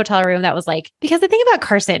stayed in this hotel room that was like, because the thing about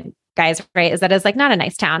Carson, guys, right, is that it's like not a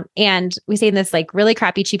nice town. And we stayed in this like really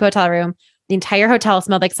crappy, cheap hotel room. The entire hotel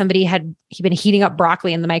smelled like somebody he'd been heating up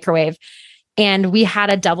broccoli in the microwave. And we had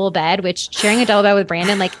a double bed, which sharing a double bed with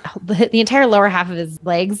Brandon, like the entire lower half of his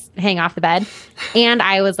legs hang off the bed. And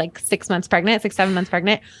I was like 7 months pregnant.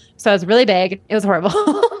 So I was really big. It was horrible.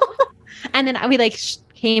 And then we like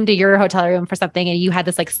came to your hotel room for something, and you had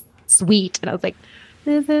this like suite, and I was like,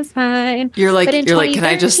 this is fine. You're like, can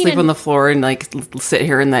I just sleep on the floor and like sit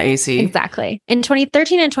here in the AC? Exactly. In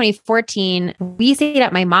 2013 and 2014, we stayed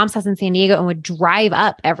at my mom's house in San Diego and would drive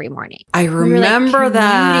up every morning. I remember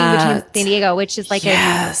that. Between San Diego, which is like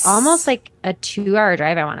almost like a 2-hour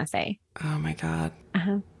drive, I want to say. Oh my God.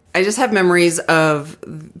 Uh-huh. I just have memories of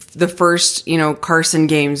the first, Carson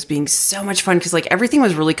Games being so much fun because like everything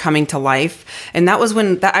was really coming to life. And that was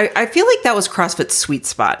when I feel like that was CrossFit's sweet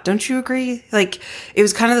spot. Don't you agree? Like it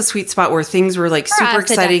was kind of the sweet spot where things were like super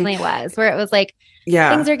exciting. It definitely was, where it was like,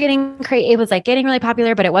 things are getting crazy. It was like getting really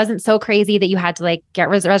popular, but it wasn't so crazy that you had to like get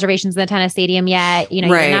reservations in the tennis stadium yet. You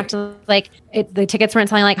didn't have to like, the tickets weren't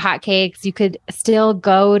selling like hotcakes. You could still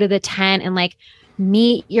go to the tent and like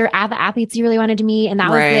meet the athletes you really wanted to meet. And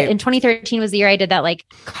that was in 2013 was the year I did that like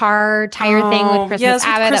car tire thing with Christmas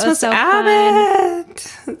Abbott. That was so fun.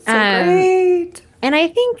 It's so great. And I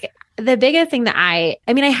think the biggest thing that I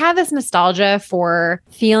have this nostalgia for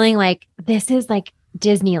feeling like this is like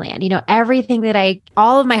Disneyland, everything that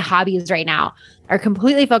all of my hobbies right now are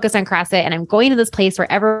completely focused on CrossFit, and I'm going to this place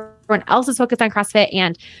where everyone else is focused on CrossFit,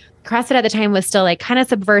 and CrossFit at the time was still like kind of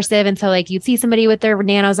subversive. And so like you'd see somebody with their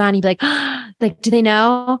nanos on, you'd be like, oh, like, do they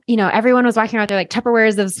know? Everyone was walking around with their like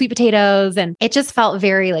Tupperwares of sweet potatoes. And it just felt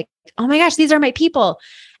very like, oh my gosh, these are my people.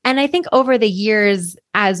 And I think over the years,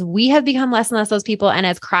 as we have become less and less those people, and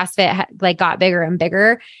as CrossFit like got bigger and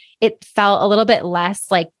bigger, it felt a little bit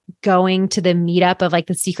less like going to the meetup of like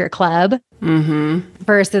the secret club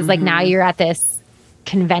versus like now you're at this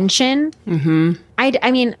convention. We've talked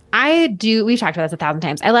about this 1,000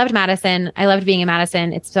 times. I loved Madison. I loved being in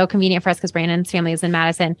Madison. It's so convenient for us because Brandon's family is in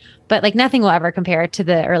Madison, but like nothing will ever compare to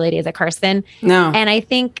the early days at Carson. No. And I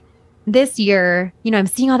think this year, I'm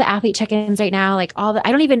seeing all the athlete check-ins right now, like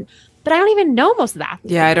I don't even know most of the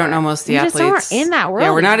athletes. Yeah, I don't know most of the athletes. We just aren't in that world.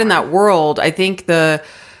 Yeah, we're not in that world. I think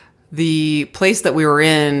the place that we were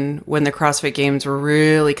in when the CrossFit Games were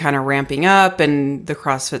really kind of ramping up and the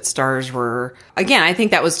CrossFit stars were, again, I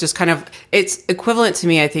think that was just kind of, it's equivalent to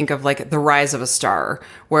me, I think, of like the rise of a star,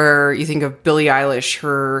 where you think of Billie Eilish,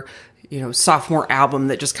 her, sophomore album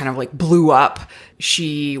that just kind of like blew up.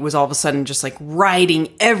 She was all of a sudden just like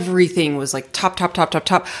riding everything was like top.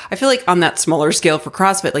 I feel like on that smaller scale for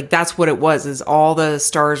CrossFit, like that's what it was, is all the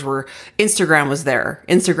stars were, Instagram was there.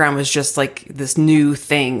 Instagram was just like this new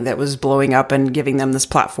thing that was blowing up and giving them this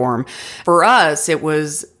platform. For us, it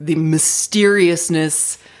was the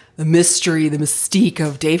mysteriousness, the mystery, the mystique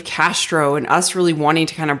of Dave Castro and us really wanting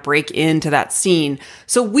to kind of break into that scene.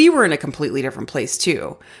 So we were in a completely different place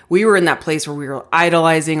too. We were in that place where we were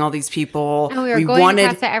idolizing all these people. And we were going to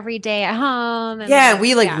CrossFit every day at home. And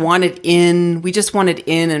we wanted in. We just wanted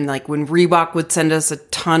in. And like when Reebok would send us a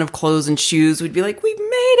ton of clothes and shoes, we'd be like, we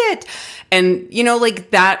made it. And,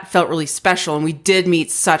 like that felt really special. And we did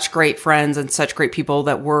meet such great friends and such great people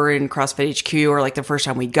that were in CrossFit HQ, or like the first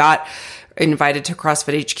time we got invited to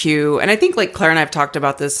CrossFit HQ. And I think like Claire and I have talked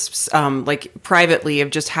about this like privately, of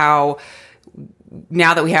just how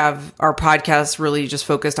now that we have our podcast really just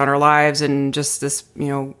focused on our lives and just this,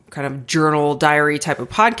 kind of journal diary type of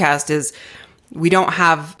podcast, is we don't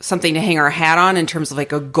have something to hang our hat on in terms of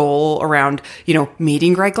like a goal around,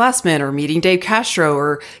 meeting Greg Glassman or meeting Dave Castro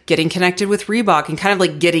or getting connected with Reebok and kind of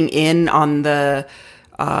like getting in on the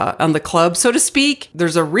club, so to speak.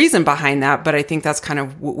 There's a reason behind that, but I think that's kind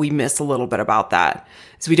of what we miss a little bit about that,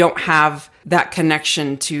 is we don't have that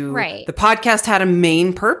connection to the podcast had a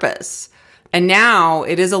main purpose. And now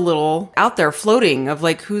it is a little out there floating of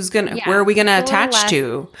like, where are we going to attach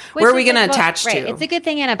to? Where are we going to attach to? It's a good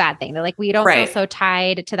thing and a bad thing that like, we don't feel so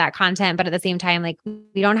tied to that content, but at the same time, like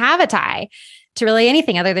we don't have a tie to really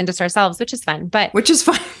anything other than just ourselves, which is fun.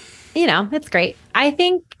 You know, it's great. I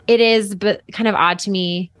think it is, but kind of odd to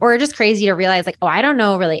me or just crazy to realize like, oh, I don't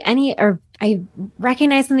know really I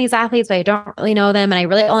recognize some of these athletes, but I don't really know them. And I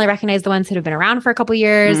really only recognize the ones who have been around for a couple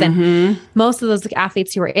years. And most of those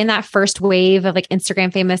athletes who were in that first wave of like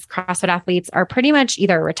Instagram famous CrossFit athletes are pretty much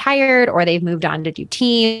either retired or they've moved on to do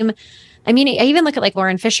team. I mean, I even look at like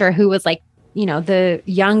Lauren Fisher, who was like, you know, the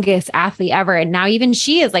youngest athlete ever. And now even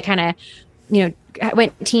she is like kind of, you know,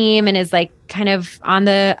 went team and is like kind of on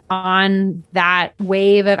that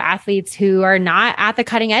wave of athletes who are not at the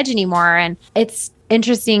cutting edge anymore. And it's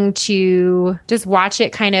interesting to just watch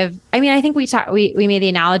it kind of, I mean, I think we made the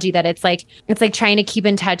analogy that it's like trying to keep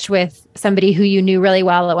in touch with somebody who you knew really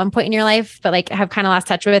well at one point in your life, but like have kind of lost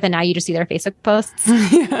touch with. And now you just see their Facebook posts.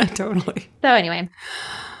 Yeah, totally. So anyway,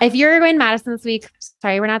 if you're going to Madison this week,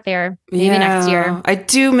 sorry, we're not there. Maybe next year. I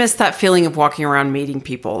do miss that feeling of walking around meeting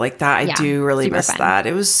people like that. I do really miss that.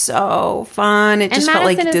 It was so fun. It just felt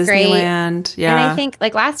like Disneyland. Yeah. And I think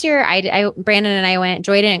like last year, Brandon and I went.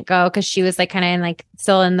 Joy didn't go because she was like kind of in like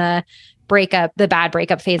still in the bad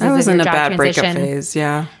breakup phases. I was of in your a job bad transition. breakup phase.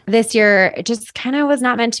 Yeah. This year, it just kind of was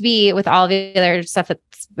not meant to be with all the other stuff that's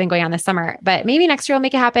been going on this summer. But maybe next year we'll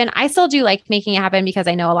make it happen. I still do like making it happen because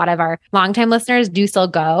I know a lot of our longtime listeners do still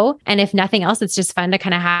go. And if nothing else, it's just fun to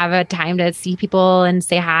kind of have a time to see people and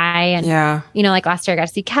say hi. And, you know, like last year I got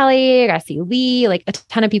to see Kelly, I got to see Lee, like a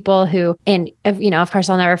ton of people who, and, you know, of course,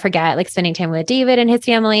 I'll never forget like spending time with David and his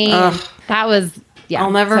family. That was,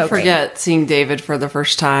 I'll never forget seeing David for the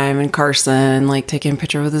first time and Carson, like taking a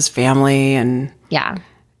picture with his family. And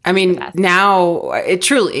I mean, now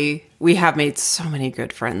we have made so many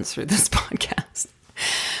good friends through this podcast.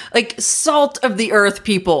 Like salt of the earth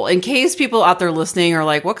people. In case people out there listening are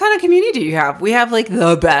like, what kind of community do you have? We have like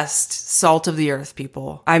the best salt of the earth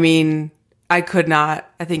people. I mean, I could not.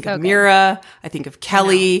 I think of Mira. I think of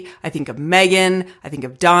Kelly. I think of Megan. I think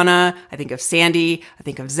of Donna. I think of Sandy. I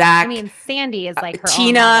think of Zach. I mean, Sandy is like her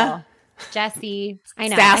Tina. own level. Jesse. I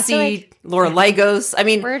know. Sassy. Like, Laura Lagos. I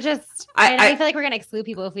mean, we're just, I feel like we're going to exclude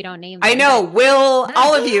people if we don't name them. I know. Will,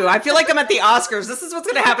 all of you. I feel like I'm at the Oscars. This is what's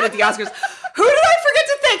going to happen at the Oscars. Who did I forget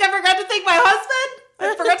to thank? I forgot to thank my husband.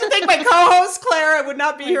 I forgot to thank my co-host, Claire. I would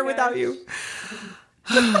not be here without you.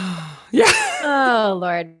 Yeah. Oh,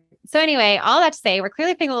 Lord. So anyway, all that to say, we're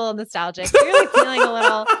clearly feeling a little nostalgic. Clearly feeling a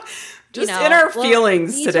little, just in our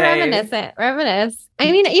feelings today. Reminisce. I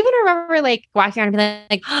mean, even remember like walking around and being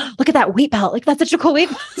like, oh, look at that weight belt. Like that's such a cool weight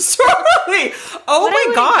belt. Totally. Oh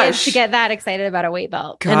my gosh. To get that excited about a weight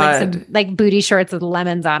belt. God. And like some like booty shorts with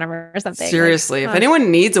lemons on them or something. Seriously. If anyone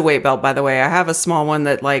needs a weight belt, by the way, I have a small one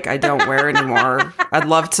that like I don't wear anymore. I'd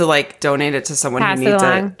love to like donate it to someone who needs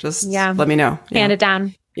it. Just let me know. Hand it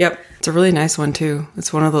down. Yep. It's a really nice one too.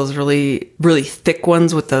 It's one of those really, really thick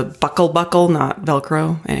ones with the buckle, not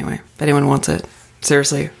Velcro. Anyway, if anyone wants it,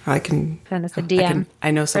 seriously, I can send us a DM.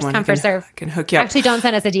 I know someone who can hook you up. Actually, don't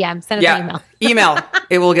send us a DM. Send us an email. Email.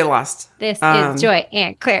 It will get lost. This is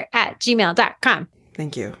joyandclaire@gmail.com.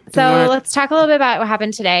 Thank you. So let's talk a little bit about what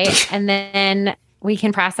happened today and then we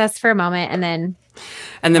can process for a moment and then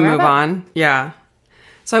move on. Yeah.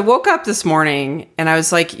 So I woke up this morning and I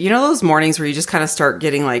was like, you know, those mornings where you just kind of start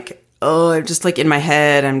getting like, oh, I'm just like in my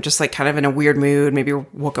head. I'm just like kind of in a weird mood. Maybe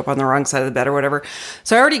woke up on the wrong side of the bed or whatever.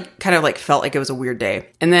 So I already kind of like felt like it was a weird day.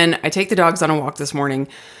 And then I take the dogs on a walk this morning.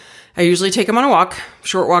 I usually take them on a walk,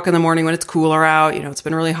 short walk in the morning when it's cooler out. You know, it's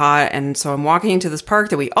been really hot. And so I'm walking to this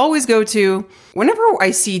park that we always go to. Whenever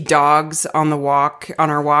I see dogs on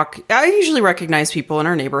our walk, I usually recognize people in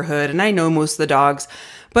our neighborhood and I know most of the dogs.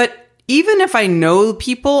 But even if I know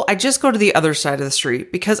people, I just go to the other side of the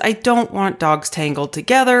street because I don't want dogs tangled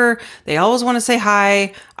together. They always want to say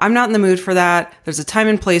hi. I'm not in the mood for that. There's a time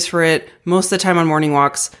and place for it. Most of the time on morning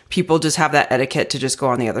walks, people just have that etiquette to just go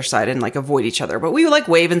on the other side and like avoid each other. But we like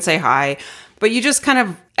wave and say hi. But you just kind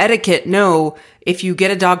of etiquette know if you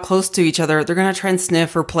get a dog close to each other, they're going to try and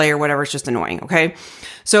sniff or play or whatever. It's just annoying. Okay.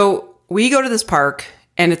 So we go to this park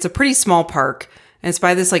and it's a pretty small park and it's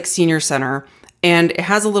by this like senior center. And it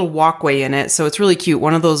has a little walkway in it. So it's really cute.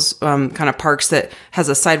 One of those kind of parks that has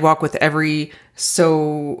a sidewalk with every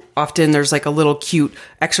so often there's like a little cute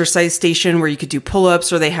exercise station where you could do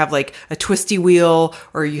pull-ups or they have like a twisty wheel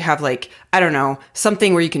or you have like, I don't know,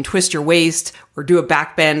 something where you can twist your waist or do a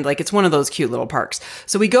back bend. Like it's one of those cute little parks.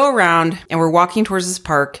 So we go around and we're walking towards this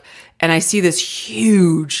park and I see this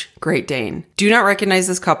huge Great Dane. Do not recognize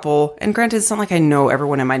this couple. And granted, it's not like I know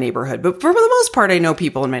everyone in my neighborhood, but for the most part, I know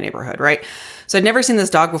people in my neighborhood, right? So I'd never seen this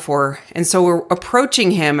dog before. And so we're approaching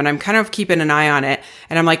him and I'm kind of keeping an eye on it.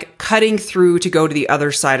 And I'm like cutting through to go to the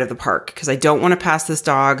other side of the park because I don't want to pass this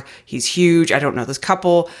dog. He's huge. I don't know this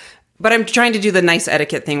couple, but I'm trying to do the nice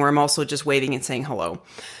etiquette thing where I'm also just waving and saying hello.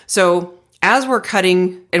 So as we're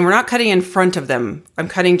cutting, and we're not cutting in front of them, I'm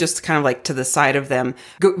cutting just kind of like to the side of them,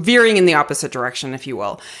 veering in the opposite direction, if you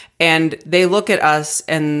will. And they look at us,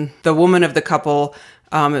 and the woman of the couple,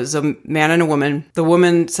 it was a man and a woman. The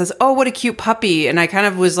woman says, "Oh, what a cute puppy." And I kind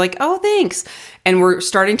of was like, "Oh, thanks." And we're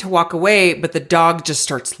starting to walk away, but the dog just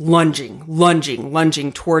starts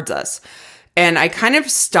lunging towards us. And I kind of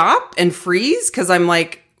stop and freeze because I'm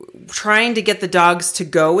like trying to get the dogs to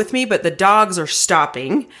go with me, but the dogs are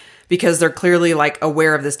stopping because they're clearly like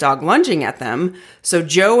aware of this dog lunging at them. So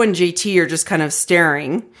Joe and JT are just kind of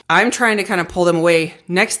staring. I'm trying to kind of pull them away.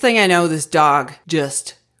 Next thing I know, this dog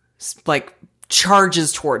just like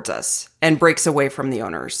charges towards us and breaks away from the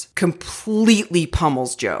owners. Completely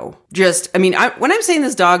pummels Joe. When I'm saying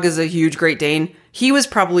this dog is a huge Great Dane, he was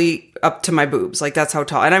probably up to my boobs. Like that's how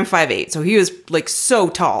tall. And I'm 5'8", so he was like so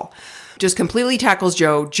tall. Just completely tackles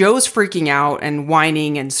Joe. Joe's freaking out and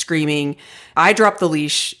whining and screaming. I drop the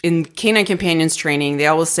leash. In Canine Companions training, they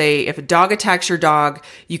always say if a dog attacks your dog,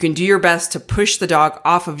 you can do your best to push the dog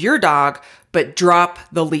off of your dog, but drop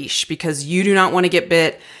the leash because you do not want to get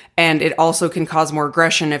bit. And it also can cause more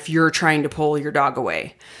aggression if you're trying to pull your dog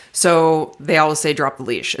away. So they always say drop the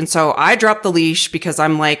leash. And so I drop the leash because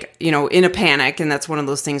I'm like, in a panic. And that's one of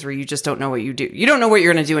those things where you just don't know what you do. You don't know what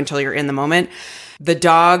you're going to do until you're in the moment. The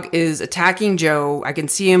dog is attacking Joe. I can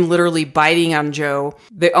see him literally biting on Joe.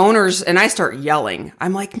 The owners, and I start yelling.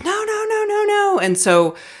 I'm like, no. And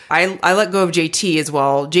so I let go of JT as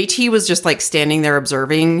well. JT was just like standing there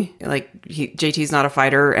observing. Like JT's not a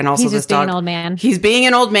fighter. And also he's this just being dog, an old man. He's being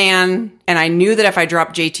an old man. And I knew that if I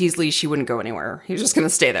dropped JT's leash, he wouldn't go anywhere. He was just going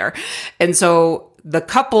to stay there. And so the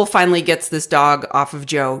couple finally gets this dog off of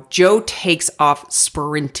Joe. Joe takes off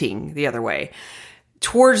sprinting the other way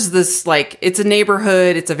towards this, like, it's a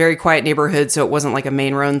neighborhood. It's a very quiet neighborhood. So it wasn't like a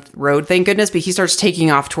main road, thank goodness. But he starts taking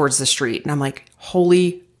off towards the street. And I'm like,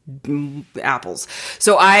 holy apples.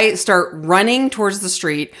 So I start running towards the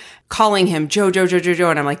street, calling him, Joe.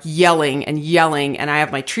 And I'm like yelling. And I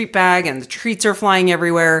have my treat bag and the treats are flying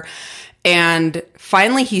everywhere. And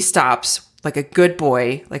finally he stops. Like a good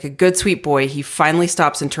boy, like a good sweet boy, he finally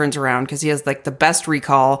stops and turns around because he has like the best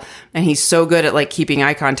recall and he's so good at like keeping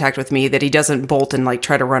eye contact with me that he doesn't bolt and like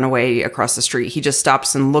try to run away across the street. He just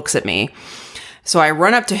stops and looks at me. So I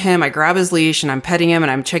run up to him, I grab his leash and I'm petting him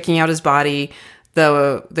and I'm checking out his body.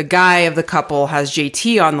 The guy of the couple has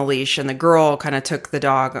JT on the leash and the girl kind of took the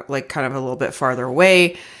dog like kind of a little bit farther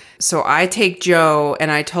away. So I take Joe and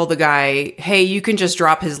I told the guy, hey, you can just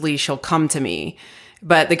drop his leash. He'll come to me.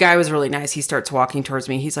 But the guy was really nice. He starts walking towards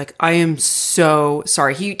me. He's like, I am so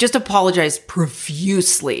sorry. He just apologized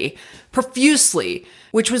profusely,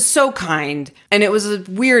 which was so kind. And it was a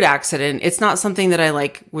weird accident. It's not something that I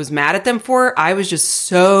like was mad at them for. I was just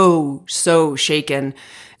so shaken.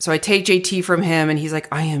 So I take JT from him and he's like,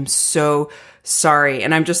 I am so sorry.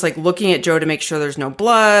 And I'm just like looking at Joe to make sure there's no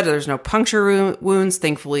blood, there's no puncture wounds.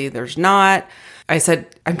 Thankfully, there's not. I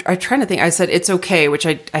said, I'm trying to think. I said, it's okay, which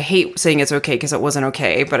I hate saying it's okay because it wasn't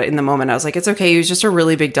okay. But in the moment, I was like, it's okay. He was just a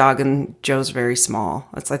really big dog and Joe's very small.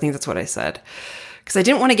 I think that's what I said. Because I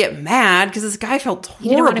didn't want to get mad because this guy felt horrible. You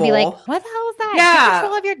didn't want to be like, what the hell is that? Yeah. Take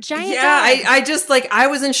control of your giant dog. I just like, I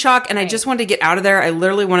was in shock and I just wanted to get out of there. I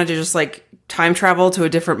literally wanted to just like time travel to a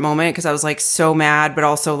different moment because I was like so mad, but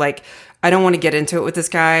also like, I don't want to get into it with this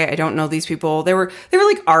guy. I don't know these people. They were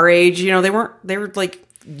like our age, they were like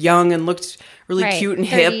young and looked really cute and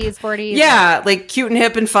 30s, hip. 40s. Yeah, like cute and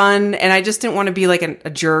hip and fun. And I just didn't want to be like a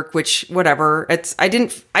jerk, which whatever. I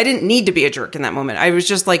didn't need to be a jerk in that moment. I was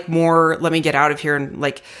just like more, let me get out of here and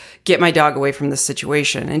like get my dog away from this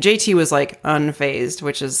situation. And JT was like unfazed,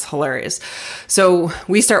 which is hilarious. So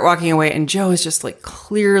we start walking away and Joe is just like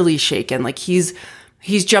clearly shaken. Like he's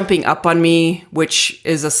jumping up on me, which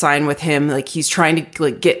is a sign with him. Like he's trying to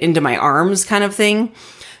like get into my arms kind of thing.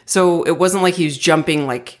 So it wasn't like he was jumping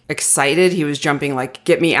like excited. He was jumping like,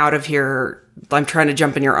 get me out of here. I'm trying to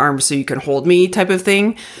jump in your arms so you can hold me type of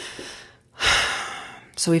thing.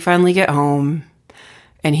 So we finally get home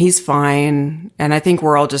and he's fine. And I think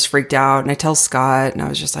we're all just freaked out. And I tell Scott, and I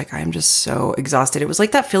was just like, I'm just so exhausted. It was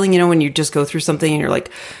like that feeling, when you just go through something and you're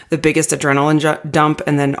like the biggest adrenaline dump.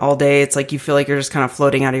 And then all day it's like, you feel like you're just kind of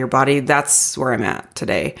floating out of your body. That's where I'm at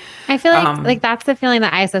today. I feel like that's the feeling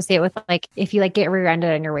that I associate with, like, if you like get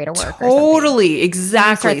rear-ended on your way to work. Totally.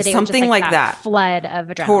 Exactly. Something like that. Flood of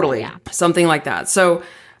adrenaline. Totally. Yeah. Something like that. So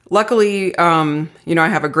luckily, I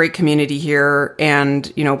have a great community here,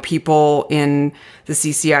 and, people in the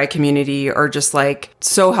CCI community are just like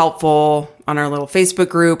so helpful on our little Facebook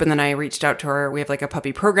group. And then I reached out to we have like a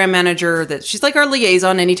puppy program manager that she's like our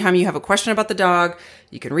liaison. Anytime you have a question about the dog,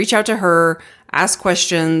 you can reach out to her, ask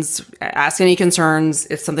questions, ask any concerns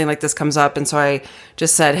if something like this comes up. And so I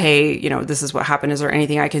just said, hey, this is what happened. Is there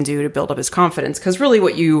anything I can do to build up his confidence? Because really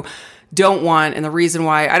what you don't want, and the reason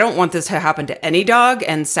why I don't want this to happen to any dog,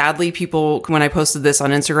 and sadly people, when I posted this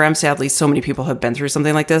on Instagram, sadly so many people have been through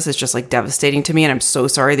something like this. It's just like devastating to me, and I'm so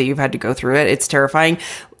sorry that you've had to go through it. It's terrifying.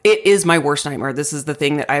 It is my worst nightmare. This is the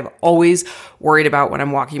thing that I've always worried about when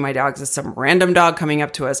I'm walking my dogs, is some random dog coming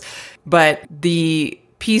up to us. But the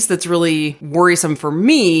piece that's really worrisome for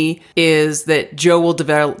me is that Joe will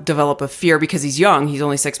develop a fear, because he's young, he's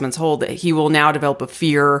only 6 months old, that he will now develop a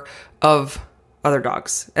fear of other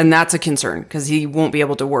dogs. And that's a concern, because he won't be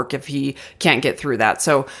able to work if he can't get through that.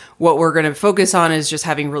 So what we're going to focus on is just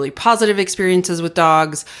having really positive experiences with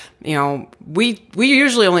dogs. We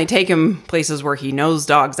usually only take him places where he knows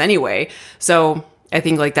dogs anyway. So I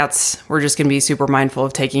think like we're just going to be super mindful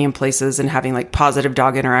of taking him places and having like positive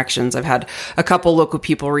dog interactions. I've had a couple local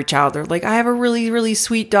people reach out. They're like, I have a really, really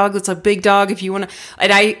sweet dog that's a big dog if you want to.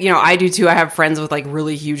 And I do too. I have friends with like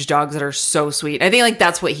really huge dogs that are so sweet. I think like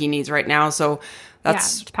that's what he needs right now. So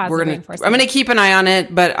that's, I'm going to keep an eye on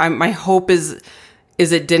it. But my hope is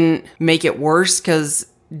it didn't make it worse, because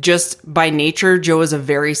just by nature, Joe is a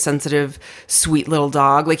very sensitive, sweet little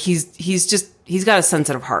dog. Like he's got a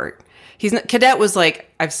sensitive heart. Cadet was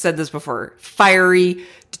like, I've said this before, fiery,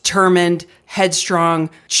 determined,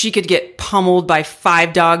 headstrong. She could get pummeled by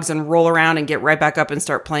 5 dogs and roll around and get right back up and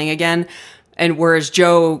start playing again. And whereas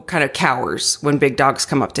Joe kind of cowers when big dogs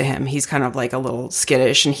come up to him, he's kind of like a little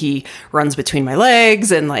skittish, and he runs between my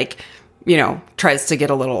legs and like, tries to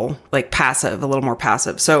get a little like passive, a little more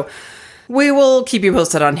passive. So we will keep you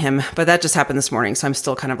posted on him, but that just happened this morning. So I'm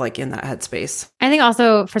still kind of like in that headspace. I think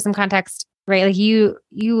also for some context, right? Like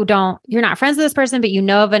you're not friends with this person, but you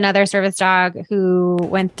know of another service dog who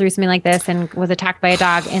went through something like this and was attacked by a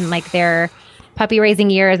dog in like their puppy raising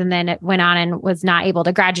years. And then it went on and was not able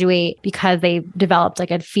to graduate because they developed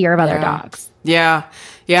like a fear of other dogs. Yeah.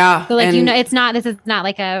 Yeah. So like, this is not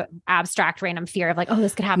like a abstract random fear of like, oh,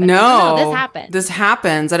 this could happen. No, this happens. This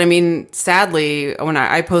happens. And I mean, sadly, when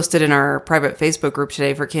I posted in our private Facebook group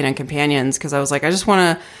today for Canine Companions, because I was like, I just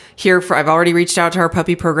want to hear I've already reached out to our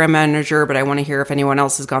puppy program manager, but I want to hear if anyone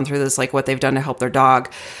else has gone through this, like what they've done to help their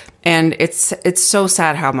dog. And it's so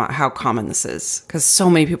sad how common this is, because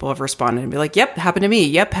so many people have responded and be like, yep, happened to me.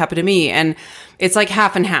 Yep, happened to me. And it's like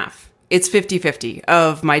half and half. It's 50-50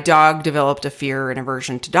 of my dog developed a fear and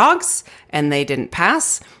aversion to dogs and they didn't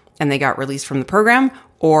pass and they got released from the program,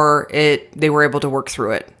 or they were able to work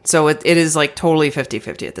through it. So it is like totally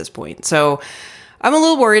 50-50 at this point. So I'm a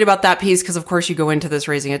little worried about that piece, because of course you go into this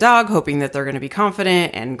raising a dog hoping that they're going to be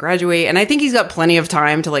confident and graduate. And I think he's got plenty of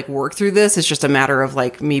time to like work through this. It's just a matter of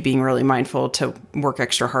like me being really mindful to work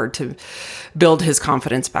extra hard to build his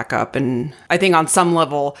confidence back up. And I think on some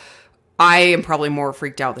level, I am probably more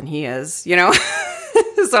freaked out than he is,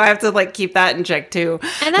 So I have to like keep that in check too.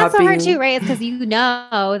 And that's so hard too, right? It's because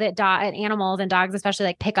that animals and dogs especially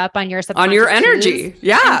like pick up on your subconscious energy. Cues.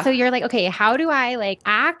 Yeah. And so you're like, okay, how do I like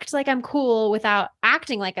act like I'm cool without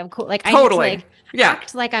acting like I'm cool? Like totally. I need to,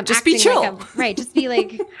 act like I'm just acting be chill. Like right. Just be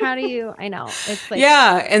like, how do you, I know. It's like,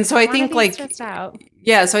 yeah. And so I think like, stressed out.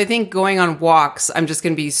 Yeah. So I think going on walks, I'm just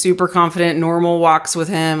going to be super confident, normal walks with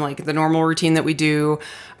him, like the normal routine that we do,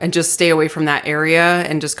 and just stay away from that area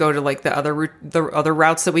and just go to like the other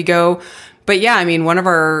routes that we go. But yeah, I mean, one of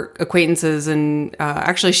our acquaintances, and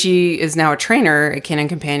actually she is now a trainer at Canine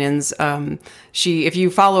Companions. If you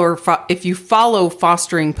follow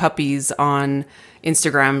Fostering Puppies on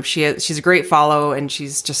Instagram, she's a great follow, and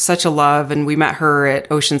she's just such a love. And we met her at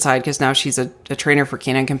Oceanside because now she's a trainer for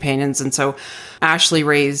Canine Companions. And so Ashley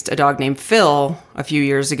raised a dog named Phil a few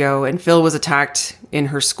years ago, and Phil was attacked in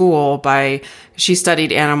her school she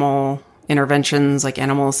studied animal interventions, like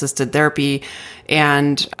animal assisted therapy,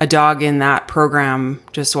 and a dog in that program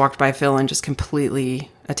just walked by Phil and just completely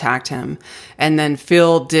attacked him. And then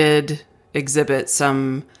Phil did exhibit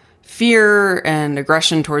some fear and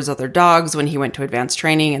aggression towards other dogs when he went to advanced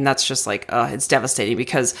training. And that's just like, it's devastating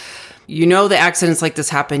because the accidents like this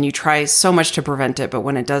happen. You try so much to prevent it, but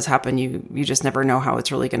when it does happen, you just never know how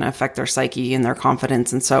it's really going to affect their psyche and their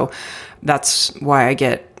confidence. And so that's why I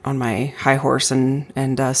get on my high horse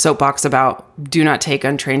and soapbox about do not take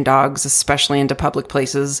untrained dogs, especially into public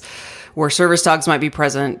places where service dogs might be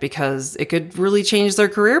present, because it could really change their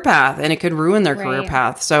career path and it could ruin their career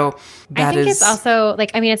path. So I think it's also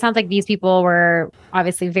like, I mean, it sounds like these people were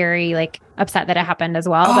obviously very like upset that it happened as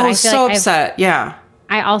well. But I feel so like upset. Yeah.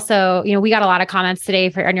 I also, we got a lot of comments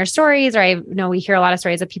today on your stories, or I know we hear a lot of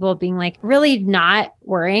stories of people being like really not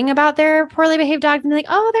worrying about their poorly behaved dogs and like,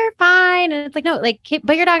 oh, they're fine. And it's like, no, like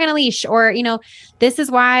put your dog on a leash, or, this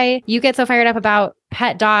is why you get so fired up about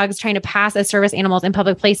pet dogs trying to pass as service animals in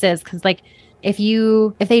public places. Cause like,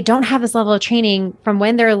 if they don't have this level of training from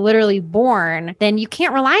when they're literally born, then you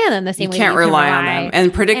can't rely on them the same way you can't rely on them.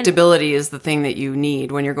 And predictability is the thing that you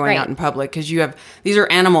need when you're going out in public, because these are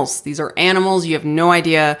animals. These are animals. You have no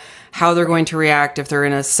idea how they're going to react if they're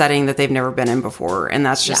in a setting that they've never been in before. And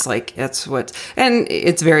that's just and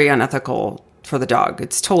it's very unethical for the dog.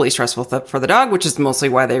 It's totally stressful for the dog, which is mostly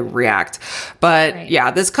why they react. But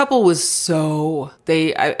this couple was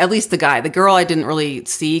at least the guy. The girl I didn't really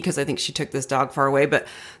see because I think she took this dog far away, but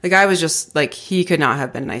the guy was just like, he could not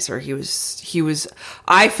have been nicer.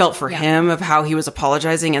 I felt for him of how he was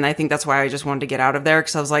apologizing. And I think that's why I just wanted to get out of there,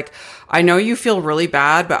 because I was like, I know you feel really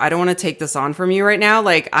bad, but I don't want to take this on from you right now.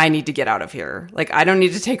 Like, I need to get out of here. Like, I don't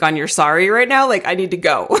need to take on your sorry right now. Like, I need to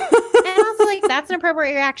go. Like, that's an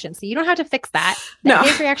appropriate reaction. So you don't have to fix that.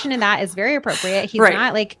 His reaction to that is very appropriate. He's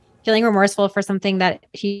not like feeling remorseful for something that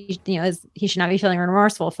he should not be feeling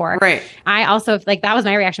remorseful for. Right. I also like, that was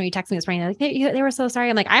my reaction when you texted me this morning. Like, they were so sorry.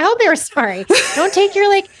 I'm like, I hope they were sorry. Don't take your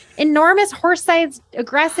like enormous horse-sized,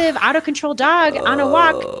 aggressive, out of control dog on a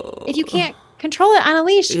walk if you can't control it on a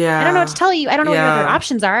leash. I don't know what to tell you. I don't know what your other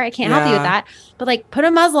options are. I can't help you with that. But like, put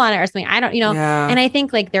a muzzle on it or something. I don't, and I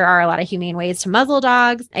think like there are a lot of humane ways to muzzle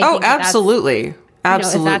dogs. I think absolutely.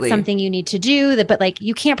 Absolutely. If that's something you need to do, but like,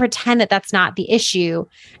 you can't pretend that that's not the issue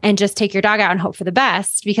and just take your dog out and hope for the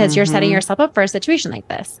best, because you're setting yourself up for a situation like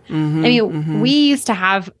this. I mean, we used to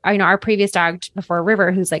have, our previous dog before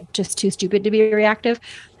River, who's like just too stupid to be reactive.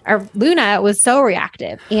 Our Luna was so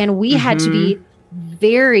reactive, and we had to be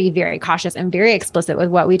very, very cautious and very explicit with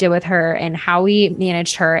what we did with her and how we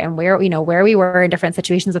managed her and where we were in different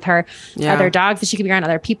situations with her, other dogs that she could be around,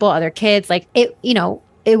 other people, other kids. Like it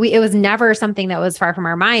was never something that was far from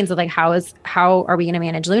our minds of like, how are we going to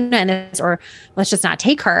manage Luna in this, or let's just not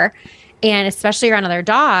take her. And especially around other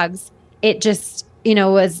dogs, it just,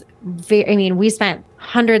 was very, we spent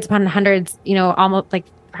hundreds upon hundreds, almost like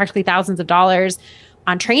practically thousands of dollars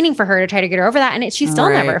on training for her to try to get her over that. And she still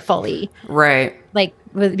never fully like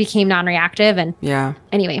became non-reactive. And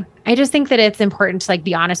anyway, I just think that it's important to like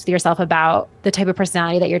be honest with yourself about the type of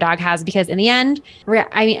personality that your dog has, because in the end,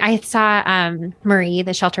 I saw Marie,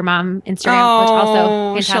 the Shelter Mom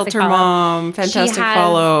Instagram, which also fantastic Shelter follow. Mom, fantastic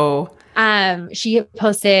follow. She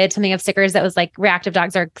posted something of stickers that was like, reactive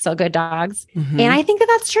dogs are still good dogs. And I think that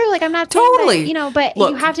that's true. Like, I'm not saying that, but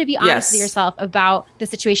look, you have to be honest with yourself about the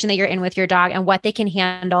situation that you're in with your dog and what they can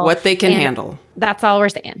handle. That's all we're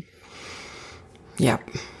saying. Yep.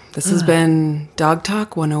 This has been Dog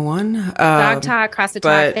Talk 101. Dog talk, CrossFit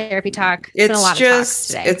talk, therapy talk. It's been a lot of talks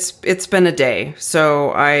today. It's been a day. So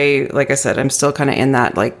like I said, I'm still kind of in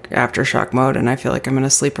that like aftershock mode, and I feel like I'm going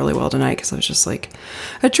to sleep really well tonight because I was just like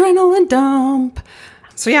adrenaline dump.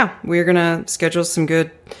 So yeah, we're going to schedule some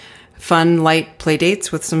good, fun, light play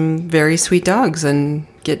dates with some very sweet dogs and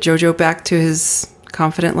get Jojo back to his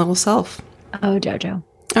confident little self. Oh, Jojo.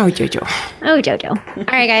 Oh, Jojo. Oh, Jojo. All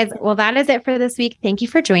right, guys. Well, that is it for this week. Thank you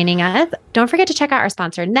for joining us. Don't forget to check out our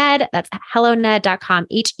sponsor, Ned. That's helloned.com,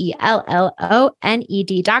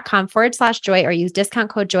 HELLONED.com/joy, or use discount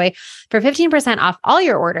code JOY for 15% off all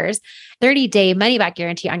your orders. 30-day money-back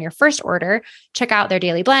guarantee on your first order. Check out their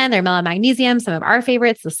daily blend, their mellow magnesium, some of our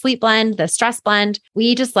favorites, the sleep blend, the stress blend.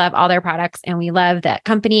 We just love all their products, and we love that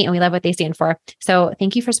company, and we love what they stand for. So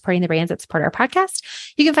thank you for supporting the brands that support our podcast.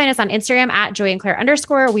 You can find us on Instagram at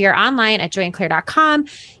joyandclaire_. We are online at joyandclaire.com.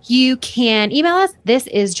 You can email us. This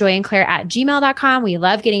is joyandclaire@gmail.com. We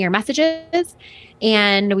love getting your messages,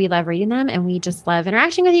 and we love reading them, and we just love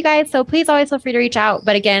interacting with you guys. So please always feel free to reach out.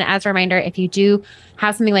 But again, as a reminder, if you do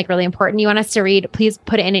have something like really important you want us to read, please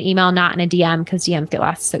put it in an email, not in a DM, because DMs get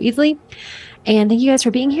lost so easily. And thank you guys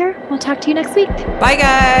for being here. We'll talk to you next week. Bye,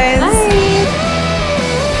 guys. Bye.